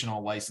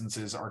conditional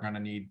licenses are going to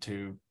need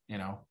to,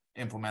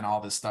 implement all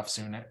this stuff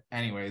soon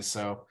anyways.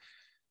 So,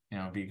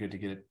 it'd be good to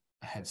get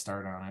a head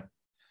start on it.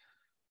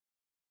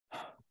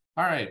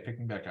 All right,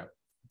 picking back up.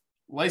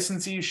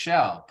 Licensees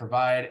shall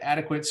provide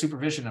adequate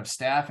supervision of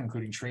staff,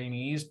 including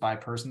trainees, by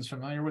persons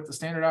familiar with the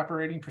standard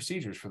operating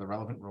procedures for the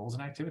relevant roles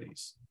and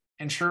activities.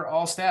 Ensure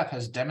all staff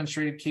has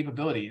demonstrated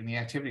capability in the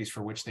activities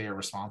for which they are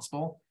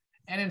responsible,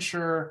 and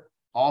ensure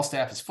all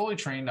staff is fully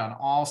trained on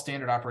all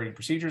standard operating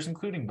procedures,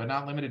 including but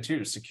not limited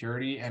to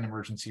security and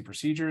emergency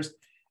procedures,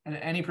 and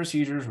any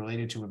procedures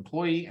related to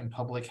employee and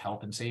public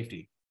health and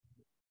safety.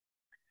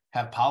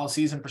 Have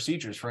policies and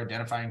procedures for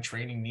identifying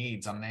training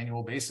needs on an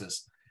annual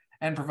basis,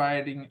 and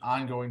providing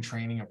ongoing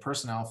training of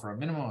personnel for a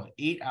minimum of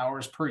 8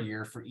 hours per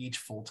year for each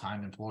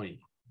full-time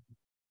employee.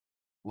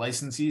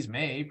 Licensees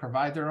may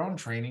provide their own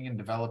training and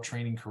develop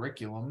training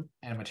curriculum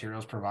and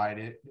materials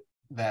provided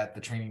that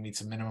the training meets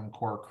a minimum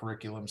core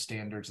curriculum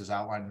standards as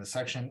outlined in the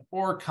section,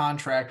 or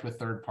contract with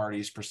third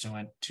parties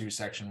pursuant to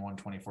section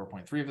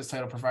 124.3 of this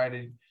title,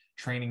 provided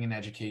training and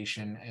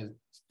education as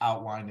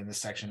outlined in this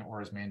section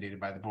or as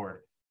mandated by the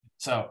board.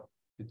 So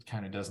it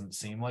kind of doesn't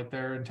seem like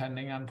they're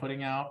intending on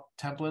putting out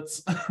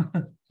templates,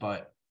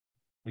 but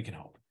we can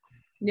hope.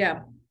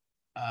 Yeah.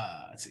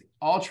 Let's see.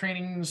 All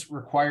trainings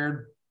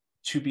required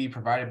to be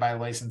provided by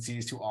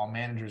licensees to all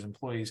managers,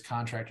 employees,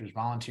 contractors,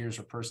 volunteers,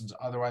 or persons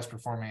otherwise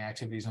performing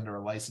activities under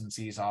a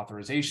licensee's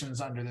authorizations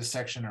under this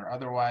section or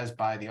otherwise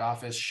by the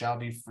office shall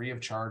be free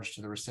of charge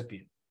to the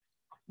recipient.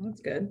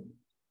 That's good.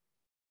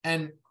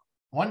 And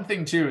one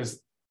thing too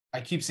is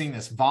I keep seeing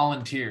this,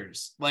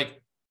 volunteers. Like,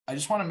 I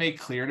just want to make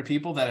clear to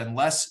people that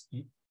unless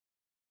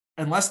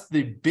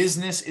the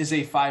business is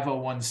a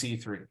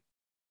 501c3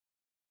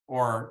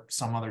 or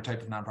some other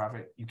type of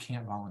nonprofit, you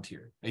can't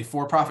volunteer. A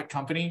for-profit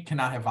company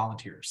cannot have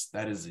volunteers.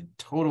 That is a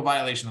total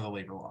violation of the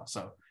labor law.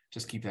 So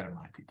just keep that in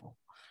mind, people.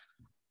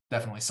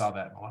 Definitely saw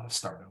that in a lot of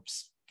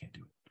startups. Can't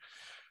do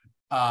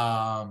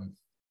it.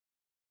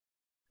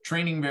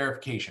 Training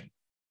verification.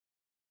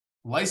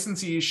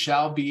 Licensees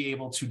shall be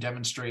able to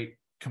demonstrate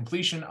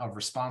completion of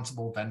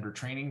responsible vendor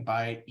training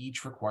by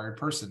each required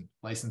person.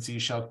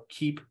 Licensees shall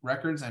keep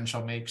records and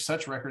shall make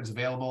such records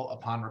available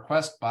upon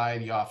request by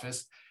the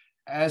office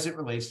as it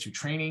relates to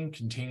training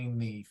containing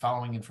the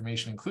following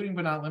information, including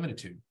but not limited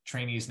to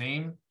trainee's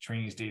name,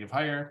 trainee's date of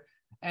hire,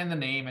 and the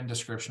name and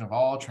description of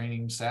all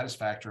training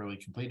satisfactorily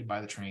completed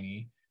by the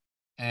trainee,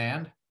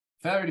 and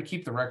failure to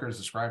keep the records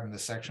described in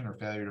this section or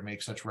failure to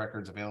make such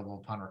records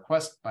available upon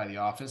request by the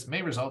office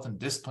may result in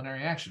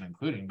disciplinary action,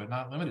 including but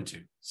not limited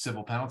to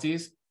civil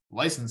penalties,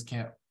 license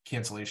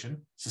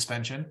cancellation,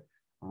 suspension,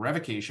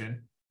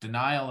 revocation,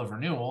 denial of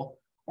renewal,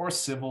 or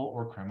civil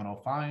or criminal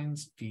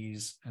fines,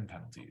 fees, and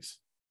penalties.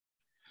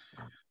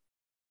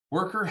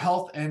 Worker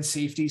health and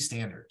safety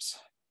standards.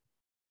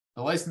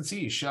 The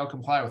licensee shall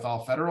comply with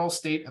all federal,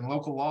 state, and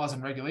local laws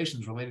and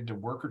regulations related to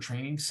worker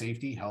training,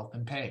 safety, health,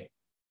 and pay.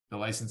 The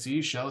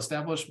licensee shall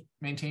establish,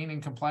 maintain,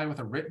 and comply with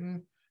a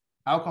written,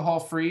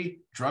 alcohol-free,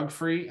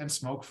 drug-free, and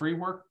smoke-free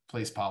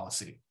workplace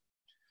policy.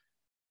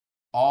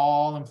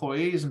 All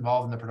employees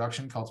involved in the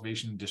production,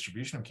 cultivation, and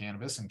distribution of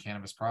cannabis and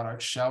cannabis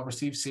products shall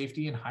receive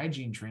safety and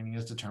hygiene training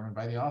as determined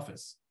by the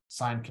office.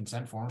 Signed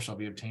consent forms shall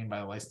be obtained by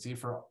the licensee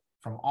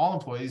from all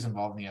employees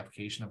involved in the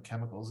application of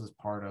chemicals as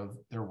part of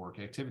their work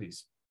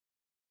activities.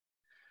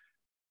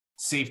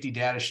 Safety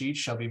data sheets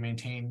shall be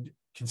maintained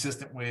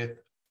consistent with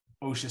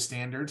OSHA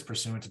standards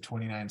pursuant to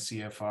 29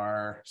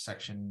 CFR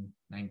section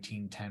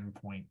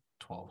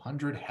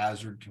 1910.1200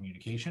 hazard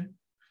communication.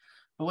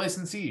 The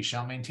licensee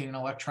shall maintain an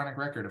electronic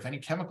record of any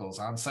chemicals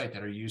on site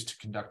that are used to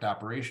conduct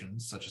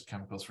operations, such as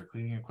chemicals for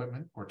cleaning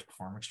equipment or to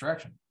perform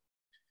extraction.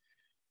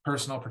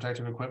 Personal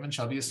protective equipment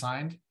shall be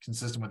assigned,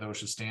 consistent with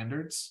OSHA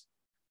standards,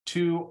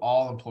 to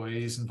all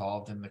employees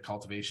involved in the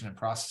cultivation and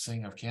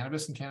processing of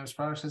cannabis and cannabis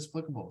products as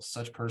applicable.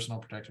 Such personal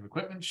protective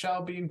equipment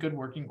shall be in good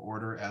working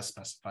order as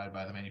specified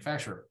by the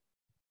manufacturer.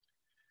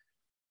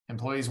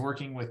 Employees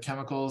working with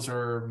chemicals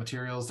or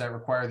materials that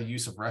require the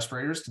use of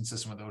respirators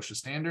consistent with OSHA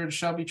standards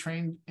shall be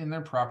trained in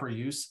their proper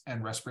use,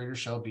 and respirators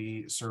shall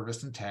be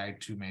serviced and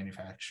tagged to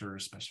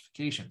manufacturer's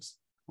specifications.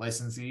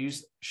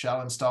 Licensees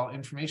shall install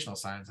informational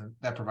signs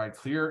that provide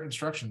clear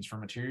instructions for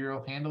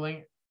material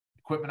handling,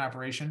 equipment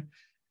operation,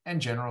 and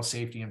general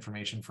safety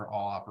information for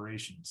all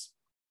operations.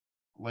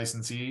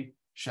 Licensee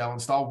shall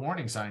install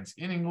warning signs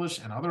in English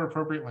and other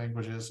appropriate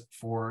languages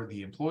for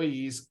the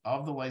employees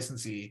of the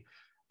licensee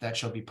that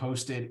shall be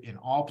posted in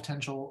all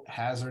potential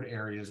hazard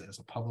areas as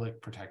a public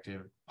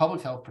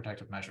health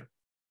protective measure.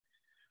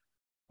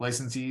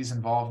 Licensees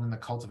involved in the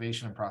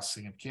cultivation and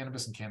processing of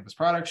cannabis and cannabis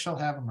products shall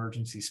have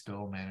emergency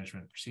spill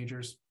management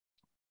procedures.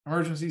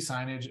 Emergency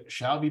signage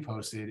shall be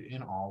posted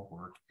in all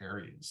work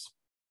areas.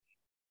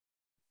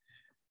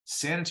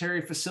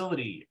 Sanitary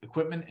facility,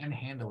 equipment, and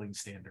handling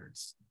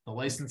standards. The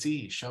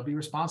licensee shall be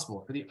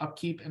responsible for the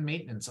upkeep and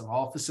maintenance of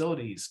all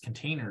facilities,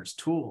 containers,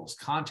 tools,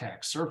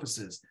 contacts,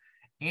 surfaces,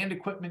 and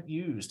equipment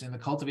used in the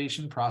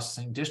cultivation,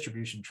 processing,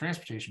 distribution,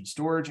 transportation,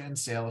 storage, and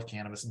sale of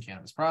cannabis and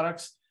cannabis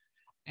products,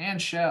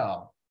 and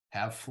shall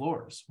have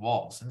floors,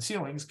 walls, and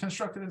ceilings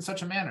constructed in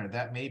such a manner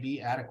that may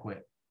be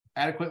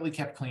adequately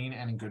kept clean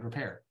and in good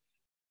repair.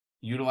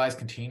 Utilize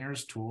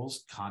containers,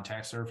 tools,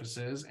 contact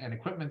surfaces, and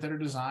equipment that are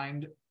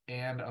designed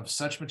and of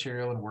such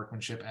material and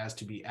workmanship as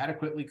to be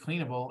adequately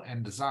cleanable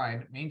and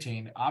designed,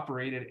 maintained,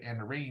 operated,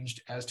 and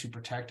arranged as to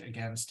protect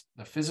against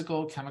the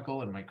physical,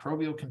 chemical, and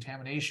microbial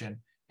contamination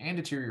and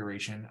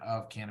deterioration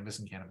of cannabis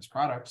and cannabis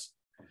products.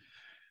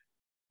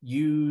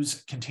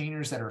 Use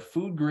containers that are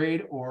food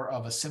grade or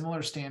of a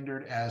similar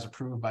standard as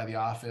approved by the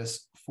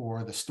office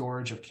for the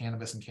storage of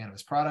cannabis and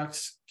cannabis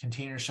products.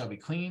 Containers shall be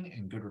clean,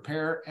 in good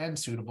repair, and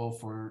suitable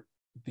for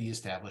the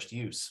established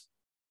use.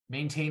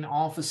 Maintain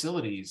all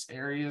facilities,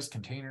 areas,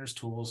 containers,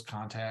 tools,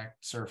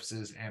 contact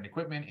surfaces, and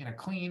equipment in a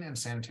clean and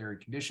sanitary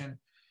condition.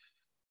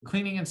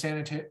 Cleaning and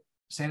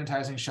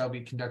sanitizing shall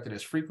be conducted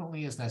as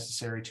frequently as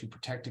necessary to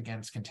protect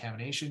against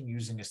contamination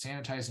using a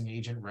sanitizing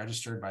agent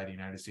registered by the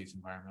United States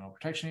Environmental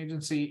Protection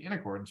Agency in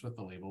accordance with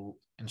the label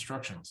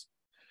instructions.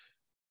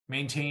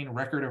 Maintain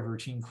record of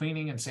routine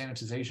cleaning and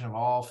sanitization of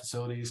all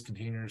facilities,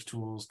 containers,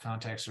 tools,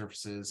 contact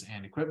surfaces,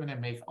 and equipment, and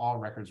make all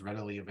records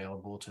readily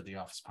available to the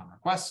office upon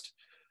request.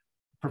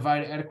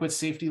 Provide adequate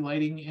safety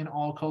lighting in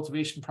all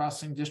cultivation,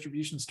 processing,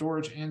 distribution,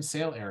 storage, and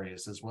sale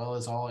areas, as well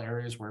as all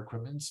areas where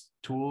equipment,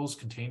 tools,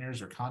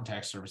 containers, or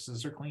contact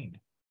surfaces are cleaned.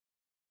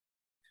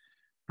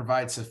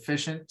 Provide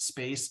sufficient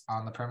space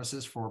on the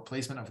premises for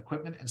placement of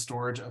equipment and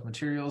storage of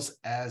materials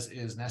as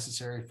is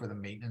necessary for the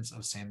maintenance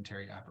of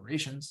sanitary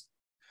operations.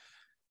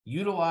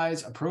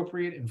 Utilize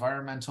appropriate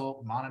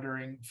environmental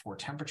monitoring for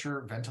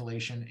temperature,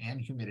 ventilation,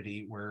 and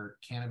humidity where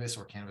cannabis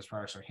or cannabis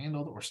products are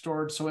handled or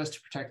stored so as to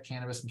protect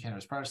cannabis and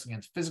cannabis products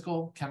against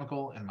physical,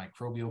 chemical, and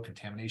microbial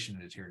contamination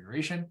and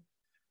deterioration.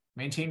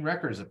 Maintain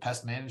records of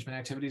pest management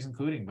activities,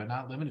 including but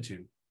not limited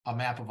to a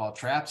map of all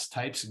traps,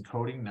 types, and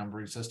coding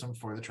numbering system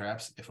for the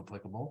traps, if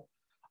applicable,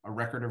 a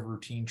record of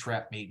routine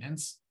trap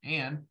maintenance,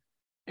 and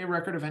a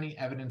record of any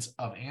evidence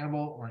of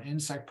animal or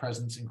insect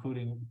presence,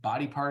 including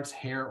body parts,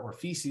 hair, or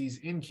feces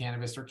in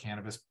cannabis or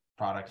cannabis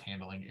product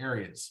handling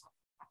areas.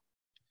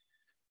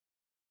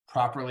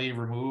 Properly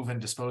remove and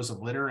dispose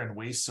of litter and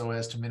waste so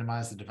as to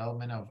minimize the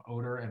development of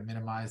odor and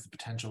minimize the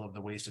potential of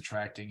the waste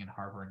attracting and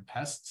harboring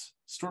pests.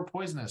 Store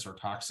poisonous or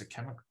toxic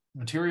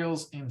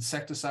materials,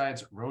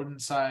 insecticides,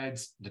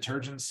 rodenticides,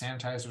 detergents,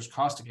 sanitizers,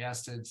 caustic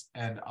acids,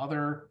 and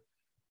other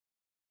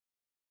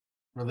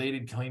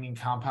related cleaning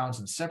compounds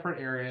in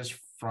separate areas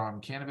from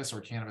cannabis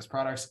or cannabis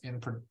products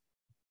in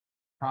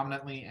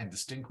prominently and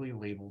distinctly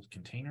labeled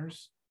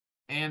containers,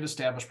 and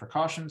establish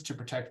precautions to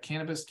protect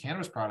cannabis,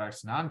 cannabis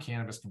products,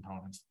 non-cannabis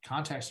components,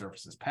 contact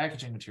surfaces,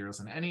 packaging materials,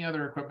 and any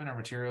other equipment or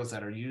materials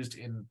that are used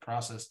in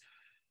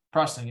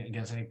processing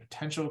against any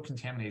potential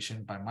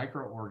contamination by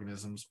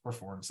microorganisms or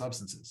foreign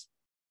substances.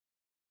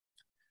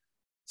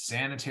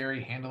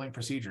 Sanitary handling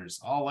procedures.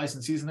 All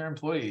licensees and their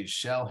employees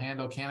shall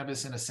handle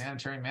cannabis in a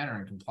sanitary manner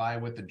and comply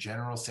with the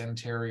general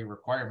sanitary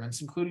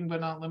requirements, including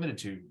but not limited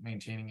to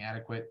maintaining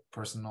adequate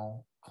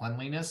personal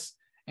cleanliness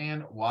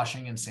and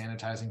washing and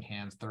sanitizing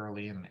hands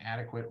thoroughly in an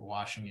adequate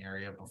washing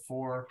area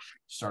before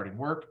starting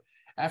work,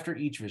 after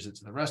each visit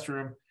to the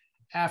restroom,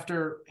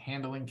 after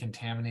handling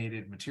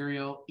contaminated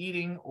material,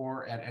 eating,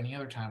 or at any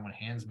other time when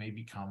hands may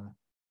become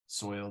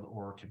soiled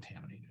or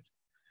contaminated.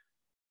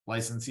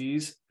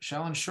 Licensees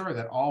shall ensure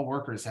that all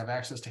workers have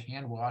access to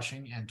hand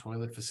washing and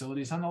toilet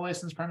facilities on the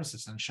licensed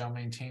premises and shall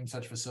maintain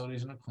such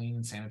facilities in a clean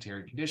and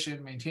sanitary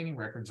condition, maintaining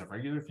records of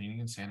regular cleaning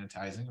and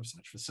sanitizing of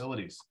such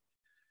facilities.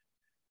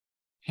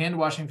 Hand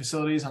washing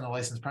facilities on the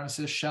licensed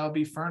premises shall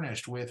be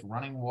furnished with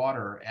running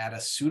water at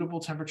a suitable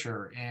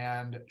temperature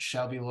and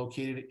shall be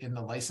located in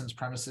the licensed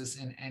premises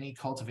in any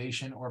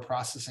cultivation or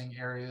processing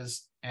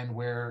areas and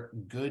where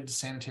good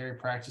sanitary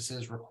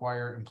practices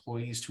require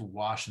employees to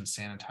wash and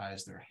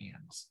sanitize their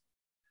hands.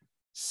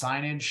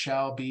 Signage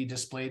shall be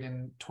displayed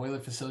in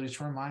toilet facilities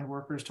to remind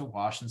workers to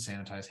wash and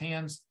sanitize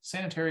hands.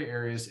 Sanitary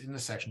areas in the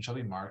section shall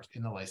be marked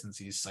in the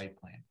licensee's site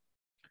plan.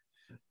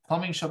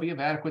 Plumbing shall be of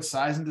adequate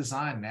size and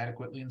design and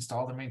adequately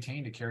installed and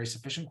maintained to carry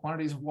sufficient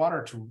quantities of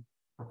water to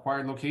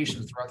required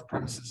locations throughout the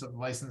premises of the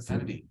licensed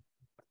entity.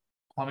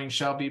 Plumbing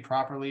shall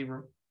properly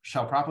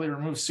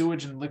remove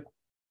sewage and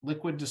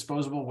liquid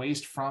disposable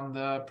waste from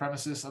the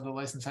premises of the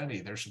licensed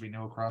entity. There should be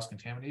no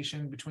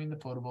cross-contamination between the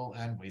potable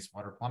and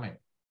wastewater plumbing.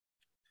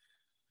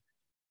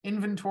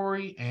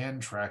 Inventory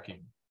and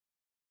tracking.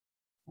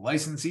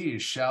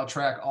 Licensees shall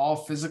track all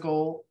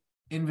physical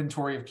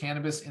inventory of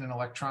cannabis in an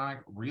electronic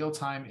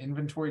real-time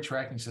inventory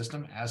tracking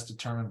system as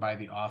determined by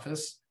the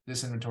office.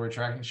 This inventory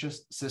tracking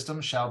system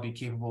shall be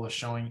capable of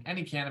showing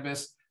any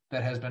cannabis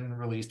that has been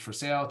released for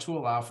sale to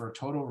allow for a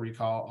total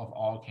recall of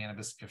all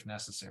cannabis if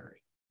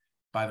necessary.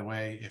 By the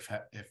way, if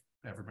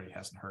everybody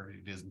hasn't heard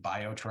it, it is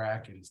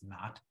BioTrack. It is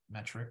not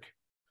metric.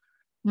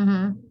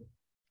 Mm-hmm.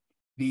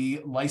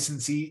 The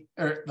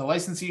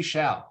licensee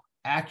shall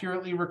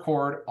accurately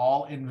record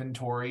all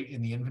inventory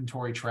in the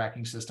inventory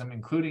tracking system,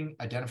 including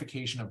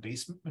identification of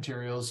base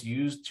materials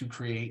used to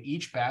create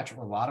each batch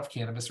or lot of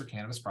cannabis or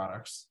cannabis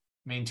products,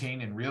 maintain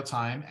in real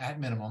time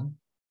at minimum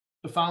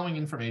the following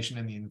information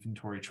in the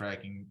inventory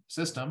tracking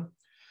system: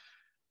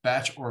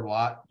 batch or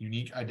lot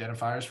unique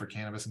identifiers for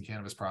cannabis and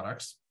cannabis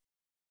products,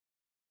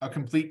 a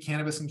complete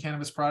cannabis and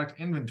cannabis product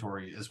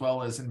inventory, as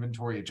well as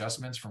inventory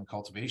adjustments from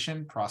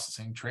cultivation,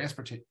 processing,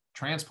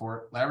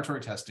 transport,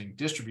 laboratory testing,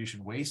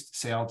 distribution, waste,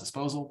 sale,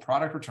 disposal,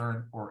 product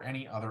return, or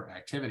any other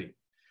activity.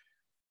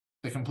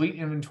 The complete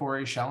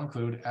inventory shall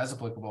include, as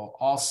applicable,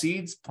 all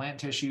seeds, plant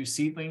tissue,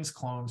 seedlings,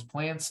 clones,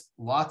 plants,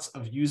 lots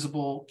of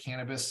usable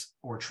cannabis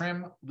or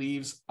trim,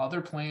 leaves,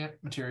 other plant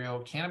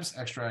material, cannabis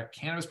extract,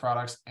 cannabis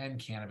products, and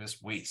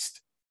cannabis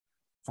waste.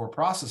 For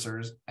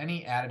processors,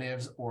 any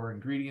additives or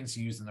ingredients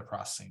used in the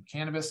processing of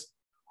cannabis,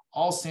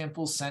 all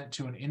samples sent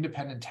to an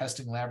independent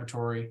testing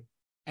laboratory,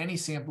 any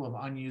sample of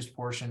unused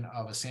portion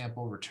of a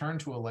sample returned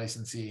to a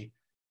licensee,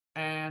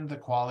 and the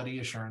quality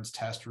assurance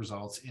test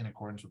results in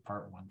accordance with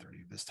Part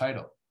 130 of this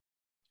title.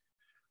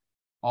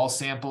 All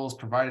samples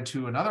provided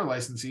to another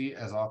licensee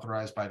as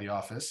authorized by the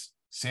office,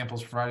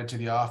 samples provided to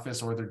the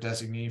office or their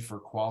designee for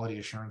quality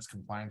assurance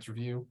compliance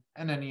review,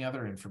 and any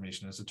other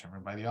information as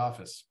determined by the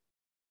office.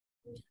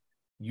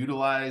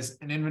 Utilize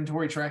an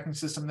inventory tracking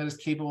system that is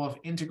capable of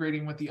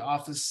integrating with the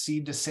office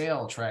seed to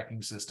sale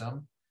tracking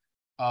system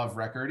of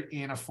record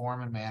in a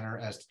form and manner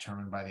as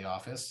determined by the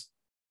office.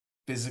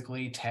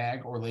 Physically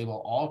tag or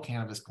label all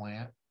cannabis,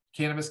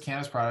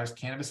 cannabis products,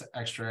 cannabis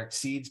extract,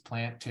 seeds,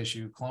 plant,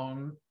 tissue,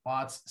 clone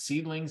lots,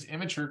 seedlings,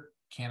 immature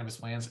cannabis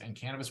plants, and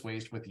cannabis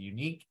waste with a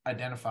unique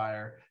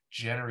identifier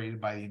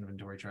generated by the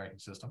inventory tracking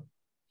system.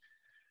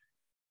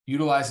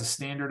 Utilize a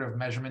standard of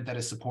measurement that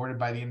is supported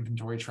by the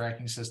inventory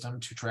tracking system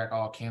to track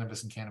all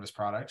cannabis and cannabis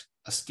product.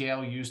 A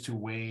scale used to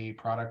weigh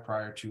product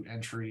prior to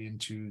entry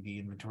into the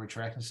inventory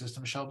tracking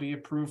system shall be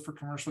approved for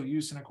commercial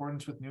use in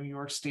accordance with New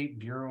York State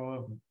Bureau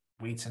of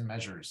Weights and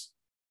Measures.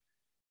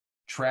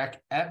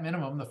 Track at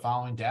minimum the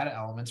following data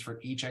elements for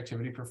each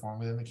activity performed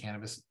within the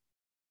cannabis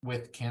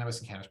and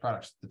cannabis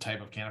products: the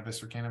type of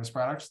cannabis or cannabis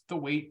products, the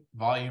weight,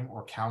 volume,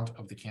 or count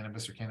of the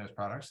cannabis or cannabis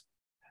products,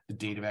 the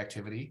date of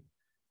activity,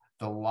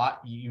 the lot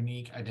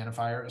unique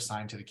identifier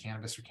assigned to the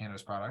cannabis or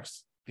cannabis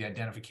products, the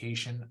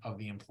identification of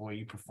the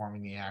employee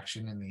performing the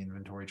action in the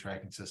inventory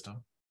tracking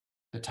system,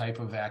 the type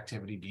of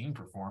activity being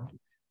performed,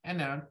 and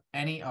then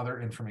any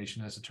other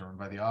information as determined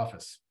by the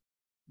office.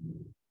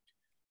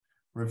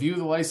 Review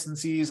the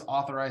licensees,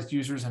 authorized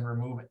users, and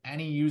remove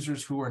any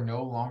users who are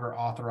no longer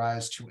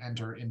authorized to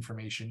enter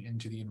information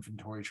into the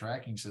inventory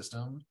tracking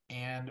system,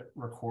 and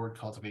record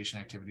cultivation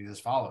activities as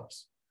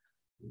follows.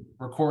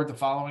 Record the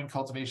following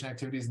cultivation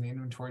activities in the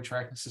inventory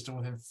tracking system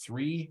within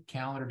 3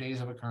 calendar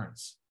days of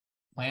occurrence: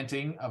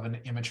 planting of an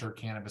immature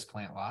cannabis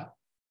plant lot,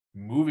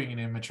 moving an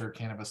immature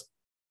cannabis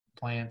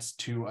plants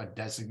to a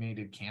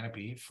designated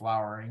canopy,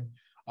 flowering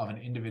of an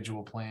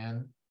individual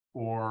plant,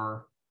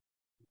 or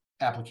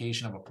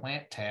application of a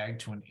plant tag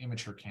to an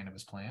immature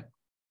cannabis plant,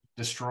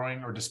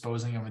 destroying or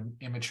disposing of an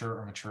immature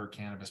or mature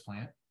cannabis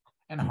plant,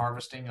 and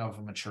harvesting of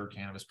a mature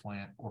cannabis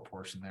plant or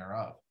portion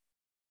thereof.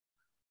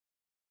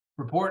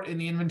 Report in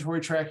the inventory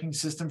tracking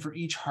system for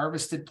each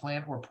harvested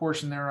plant or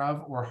portion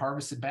thereof, or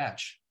harvested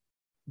batch,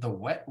 the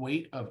wet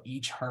weight of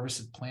each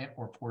harvested plant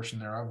or portion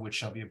thereof, which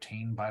shall be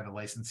obtained by the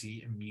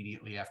licensee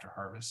immediately after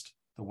harvest,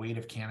 the weight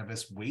of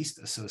cannabis waste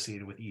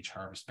associated with each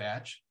harvest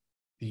batch,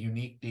 the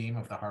unique name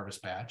of the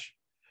harvest batch,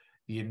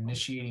 the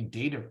initiating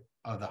date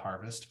of the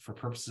harvest. For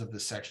purposes of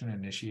this section,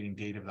 initiating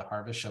date of the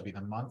harvest shall be the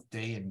month,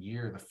 day, and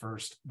year the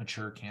first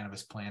mature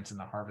cannabis plants in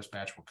the harvest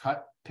batch were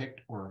cut,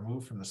 picked, or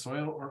removed from the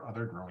soil or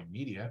other growing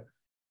media,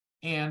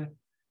 and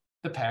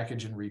the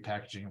package and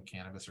repackaging of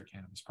cannabis or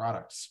cannabis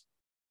products.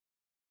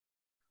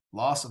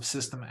 Loss of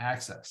system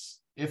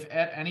access. If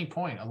at any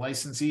point a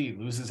licensee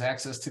loses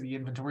access to the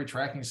inventory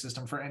tracking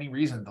system for any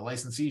reason, the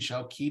licensee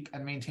shall keep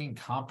and maintain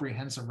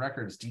comprehensive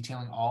records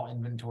detailing all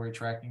inventory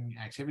tracking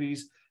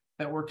activities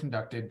that were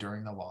conducted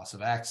during the loss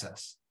of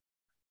access.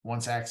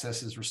 Once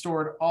access is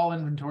restored, all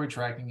inventory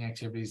tracking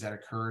activities that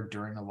occurred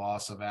during the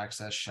loss of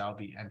access shall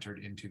be entered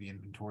into the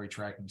inventory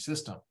tracking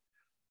system.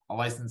 A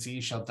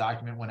licensee shall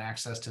document when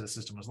access to the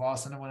system was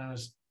lost and when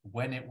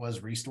it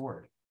was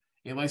restored.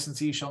 A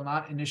licensee shall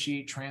not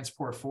initiate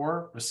transport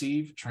for,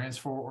 receive,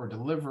 transfer, or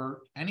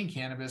deliver any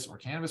cannabis or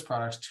cannabis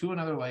products to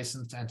another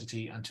licensed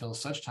entity until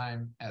such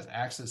time as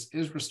access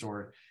is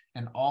restored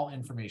and all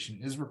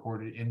information is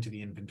recorded into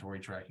the inventory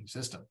tracking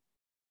system.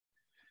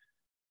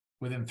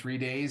 Within 3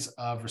 days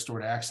of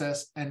restored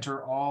access,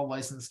 enter all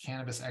licensed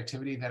cannabis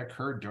activity that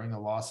occurred during the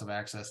loss of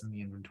access in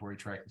the inventory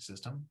tracking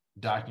system.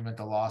 Document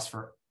the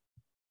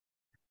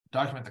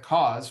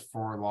cause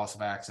for loss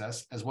of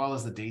access, as well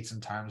as the dates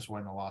and times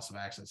when the loss of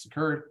access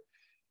occurred.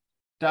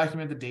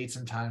 Document the dates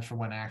and times for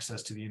when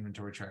access to the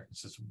inventory tracking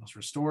system was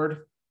restored.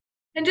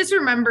 And just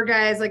remember,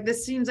 guys, like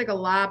this seems like a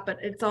lot, but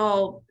it's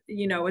all,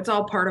 it's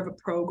all part of a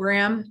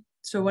program.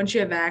 So once you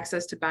have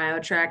access to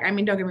BioTrack, I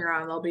mean, don't get me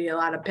wrong, there'll be a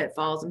lot of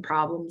pitfalls and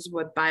problems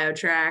with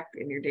BioTrack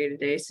in your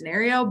day-to-day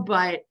scenario,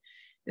 but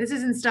this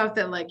isn't stuff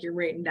that like you're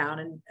writing down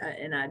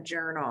in a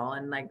journal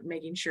and like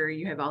making sure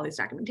you have all this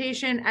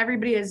documentation.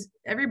 Everybody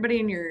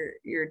in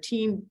your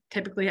team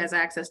typically has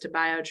access to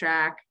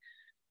BioTrack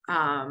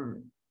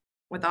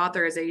with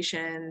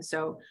authorization.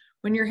 So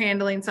when you're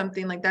handling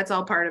something like that's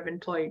all part of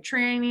employee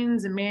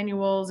trainings and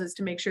manuals, is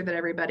to make sure that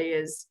everybody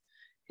is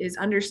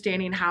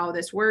understanding how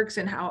this works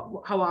and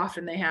how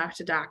often they have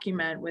to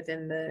document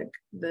within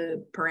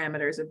the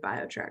parameters of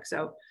BioTrack.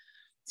 So it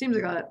seems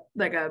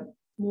like a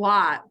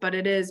lot, but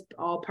it is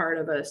all part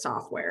of a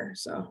software.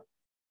 So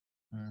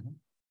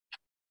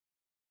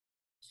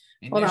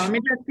hold on, let me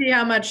just see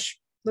how much.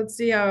 Let's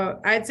see how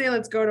I'd say.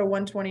 Let's go to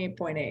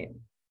 128.8.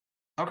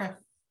 Okay.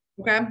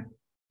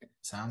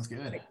 Sounds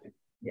good.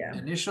 Yeah.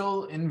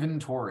 Initial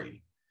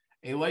inventory.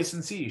 A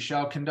licensee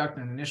shall conduct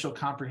an initial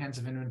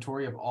comprehensive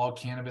inventory of all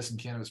cannabis and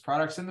cannabis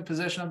products in the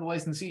possession of the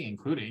licensee,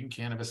 including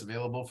cannabis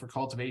available for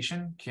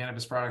cultivation,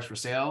 cannabis products for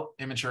sale,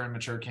 immature and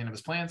mature cannabis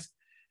plants,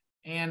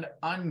 and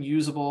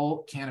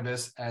unusable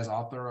cannabis as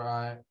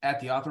authorized at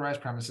the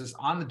authorized premises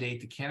on the date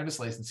the cannabis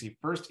licensee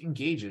first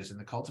engages in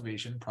the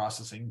cultivation,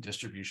 processing,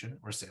 distribution,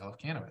 or sale of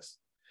cannabis.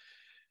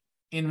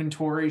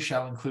 Inventory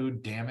shall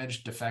include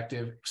damaged,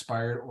 defective,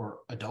 expired,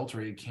 or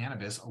adulterated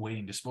cannabis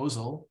awaiting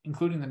disposal,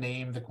 including the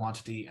name, the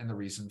quantity, and the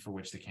reason for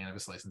which the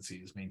cannabis licensee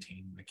is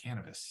maintaining the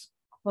cannabis.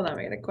 Hold on,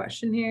 we got a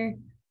question here.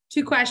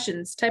 2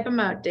 questions. Type them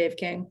out, Dave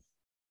King.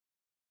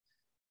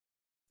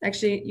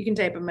 Actually, you can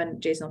type them and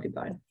Jason will keep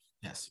going.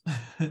 Yes.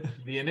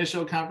 The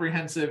initial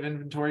comprehensive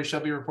inventory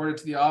shall be reported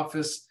to the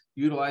office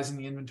utilizing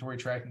the inventory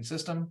tracking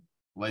system.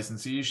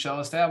 Licensees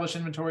shall establish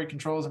inventory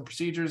controls and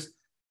procedures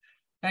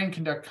and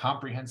conduct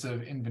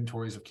comprehensive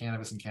inventories of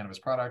cannabis and cannabis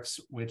products,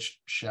 which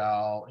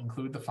shall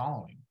include the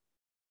following: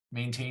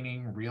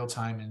 maintaining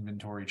real-time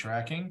inventory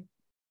tracking,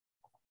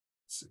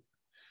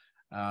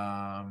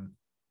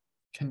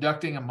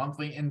 conducting a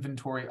monthly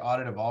inventory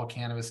audit of all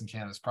cannabis and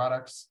cannabis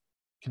products,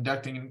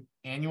 conducting an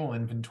annual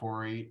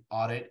inventory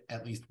audit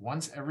at least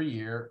once every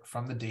year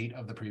from the date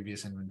of the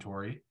previous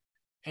inventory,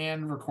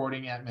 and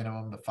recording at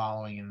minimum the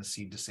following in the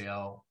seed to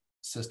sale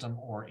system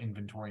or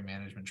inventory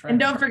management tracking. And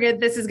don't forget,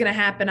 this is going to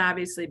happen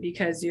obviously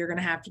because you're going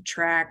to have to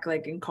track,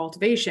 like in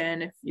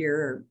cultivation, if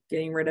you're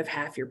getting rid of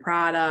half your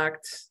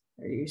product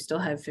or you still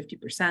have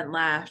 50%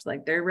 left,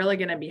 like they're really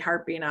going to be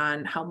harping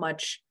on how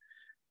much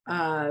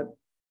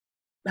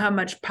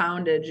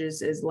poundage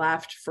is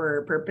left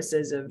for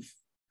purposes of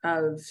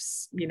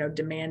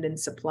demand and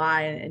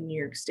supply in New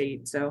York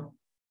State. So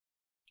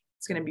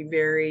it's going to be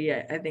very,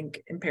 I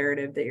think,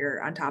 imperative that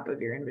you're on top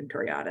of your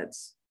inventory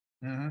audits.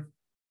 Mm-hmm.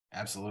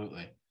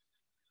 Absolutely.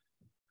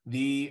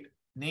 The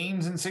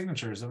names and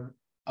signatures of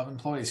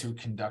employees who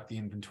conduct the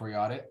inventory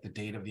audit, the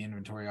date of the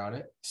inventory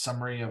audit,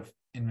 summary of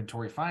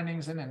inventory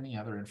findings, and any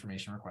other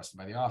information requested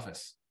by the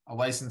office. A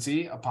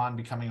licensee, upon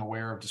becoming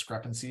aware of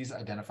discrepancies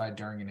identified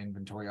during an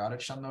inventory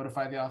audit, shall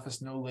notify the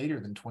office no later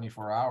than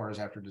 24 hours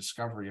after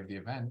discovery of the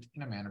event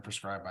in a manner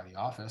prescribed by the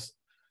office.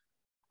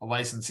 A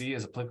licensee,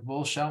 as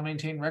applicable, shall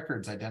maintain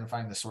records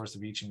identifying the source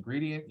of each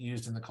ingredient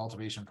used in the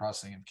cultivation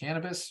processing of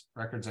cannabis.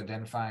 Records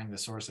identifying the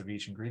source of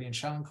each ingredient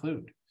shall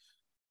include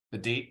the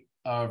date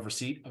of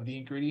receipt of the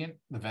ingredient,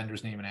 the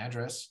vendor's name and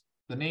address,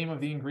 the name of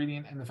the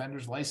ingredient and the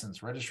vendor's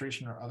license,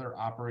 registration, or other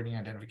operating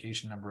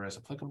identification number as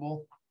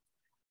applicable,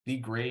 the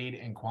grade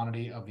and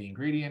quantity of the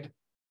ingredient,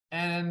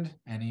 and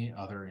any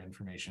other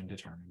information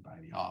determined by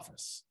the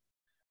office.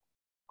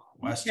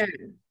 Question. Okay.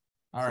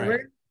 All So right.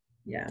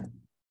 yeah.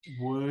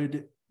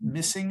 Would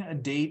missing a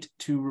date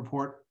to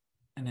report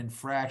an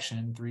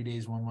infraction 3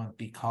 days, 1 month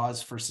be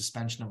cause for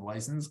suspension of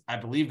license? I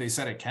believe they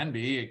said it can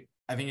be.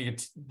 I think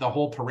it's the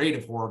whole parade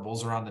of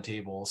horribles are on the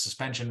table: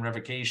 suspension,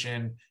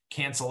 revocation,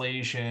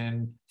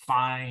 cancellation,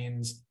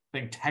 fines. I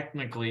think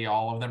technically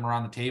all of them are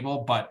on the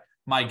table, but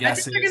my guess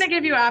is they're going to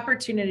give you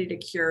opportunity to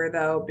cure,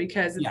 though,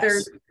 because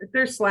if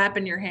they're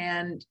slapping your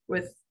hand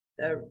with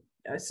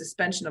a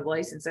suspension of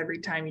license every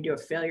time you do a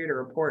failure to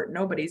report,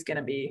 nobody's going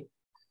to be.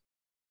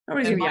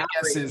 And my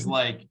guess is,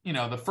 like, you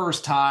know, the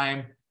first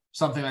time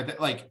something like that,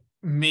 like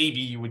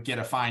maybe you would get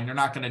a fine. You're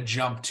not going to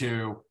jump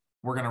to,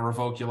 we're going to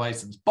revoke your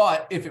license.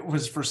 But if it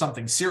was for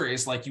something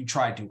serious, like you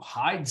tried to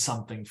hide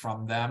something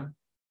from them,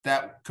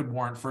 that could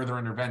warrant further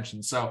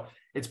intervention. So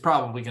it's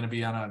probably going to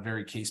be on a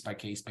very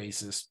case-by-case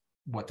basis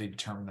what they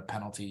determine the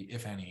penalty,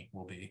 if any,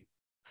 will be.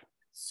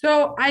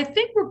 So I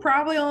think we're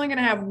probably only going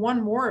to have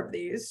one more of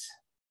these.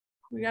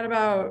 We got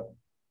about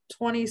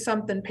 20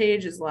 something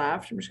pages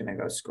left. I'm just going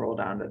to go scroll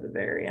down to the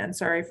very end.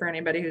 Sorry for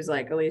anybody who's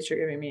like, Elise, you're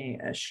giving me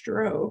a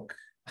stroke.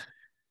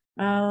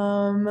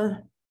 Yeah,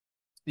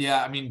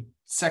 I mean,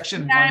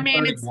 section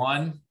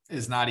 131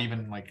 is not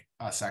even like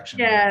a section.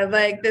 Yeah,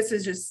 like this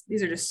is just,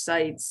 these are just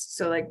sites.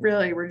 So like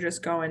really we're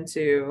just going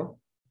to,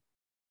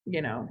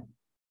 you know,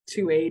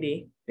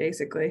 280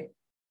 basically.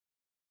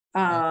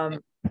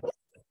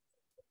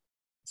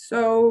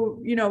 So,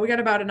 you know, we got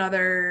about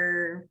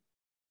another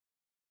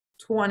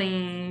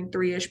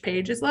 23-ish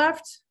pages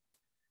left.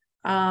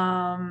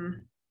 I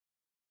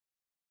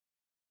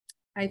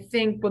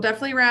think we'll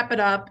definitely wrap it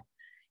up.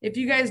 If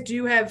you guys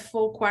do have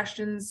full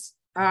questions,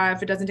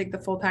 if it doesn't take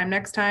the full time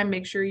next time,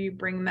 make sure you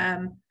bring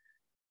them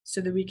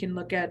so that we can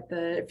look at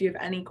if you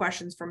have any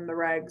questions from the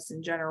regs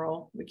in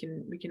general, we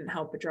can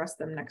help address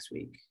them next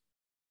week.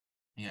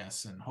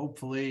 Yes, and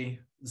hopefully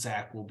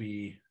Zach will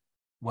be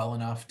well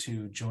enough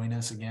to join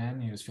us again.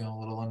 He was feeling a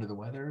little under the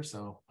weather,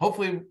 so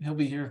hopefully he'll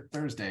be here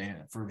Thursday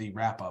for the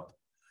wrap up.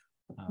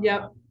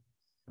 Yep.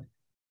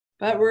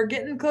 But we're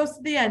getting close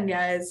to the end,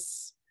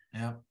 guys.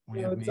 Yep.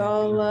 So it's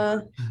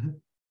all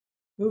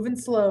moving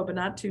slow, but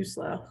not too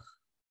slow.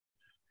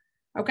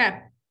 Okay.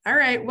 All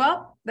right.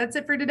 Well, that's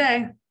it for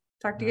today.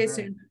 Talk to you guys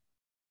soon.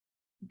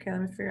 Okay,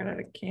 let me figure out how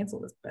to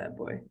cancel this bad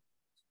boy.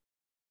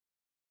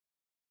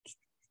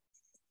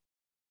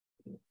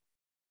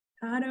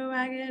 How do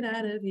I get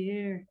out of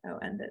here? Oh,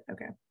 end it.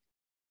 Okay.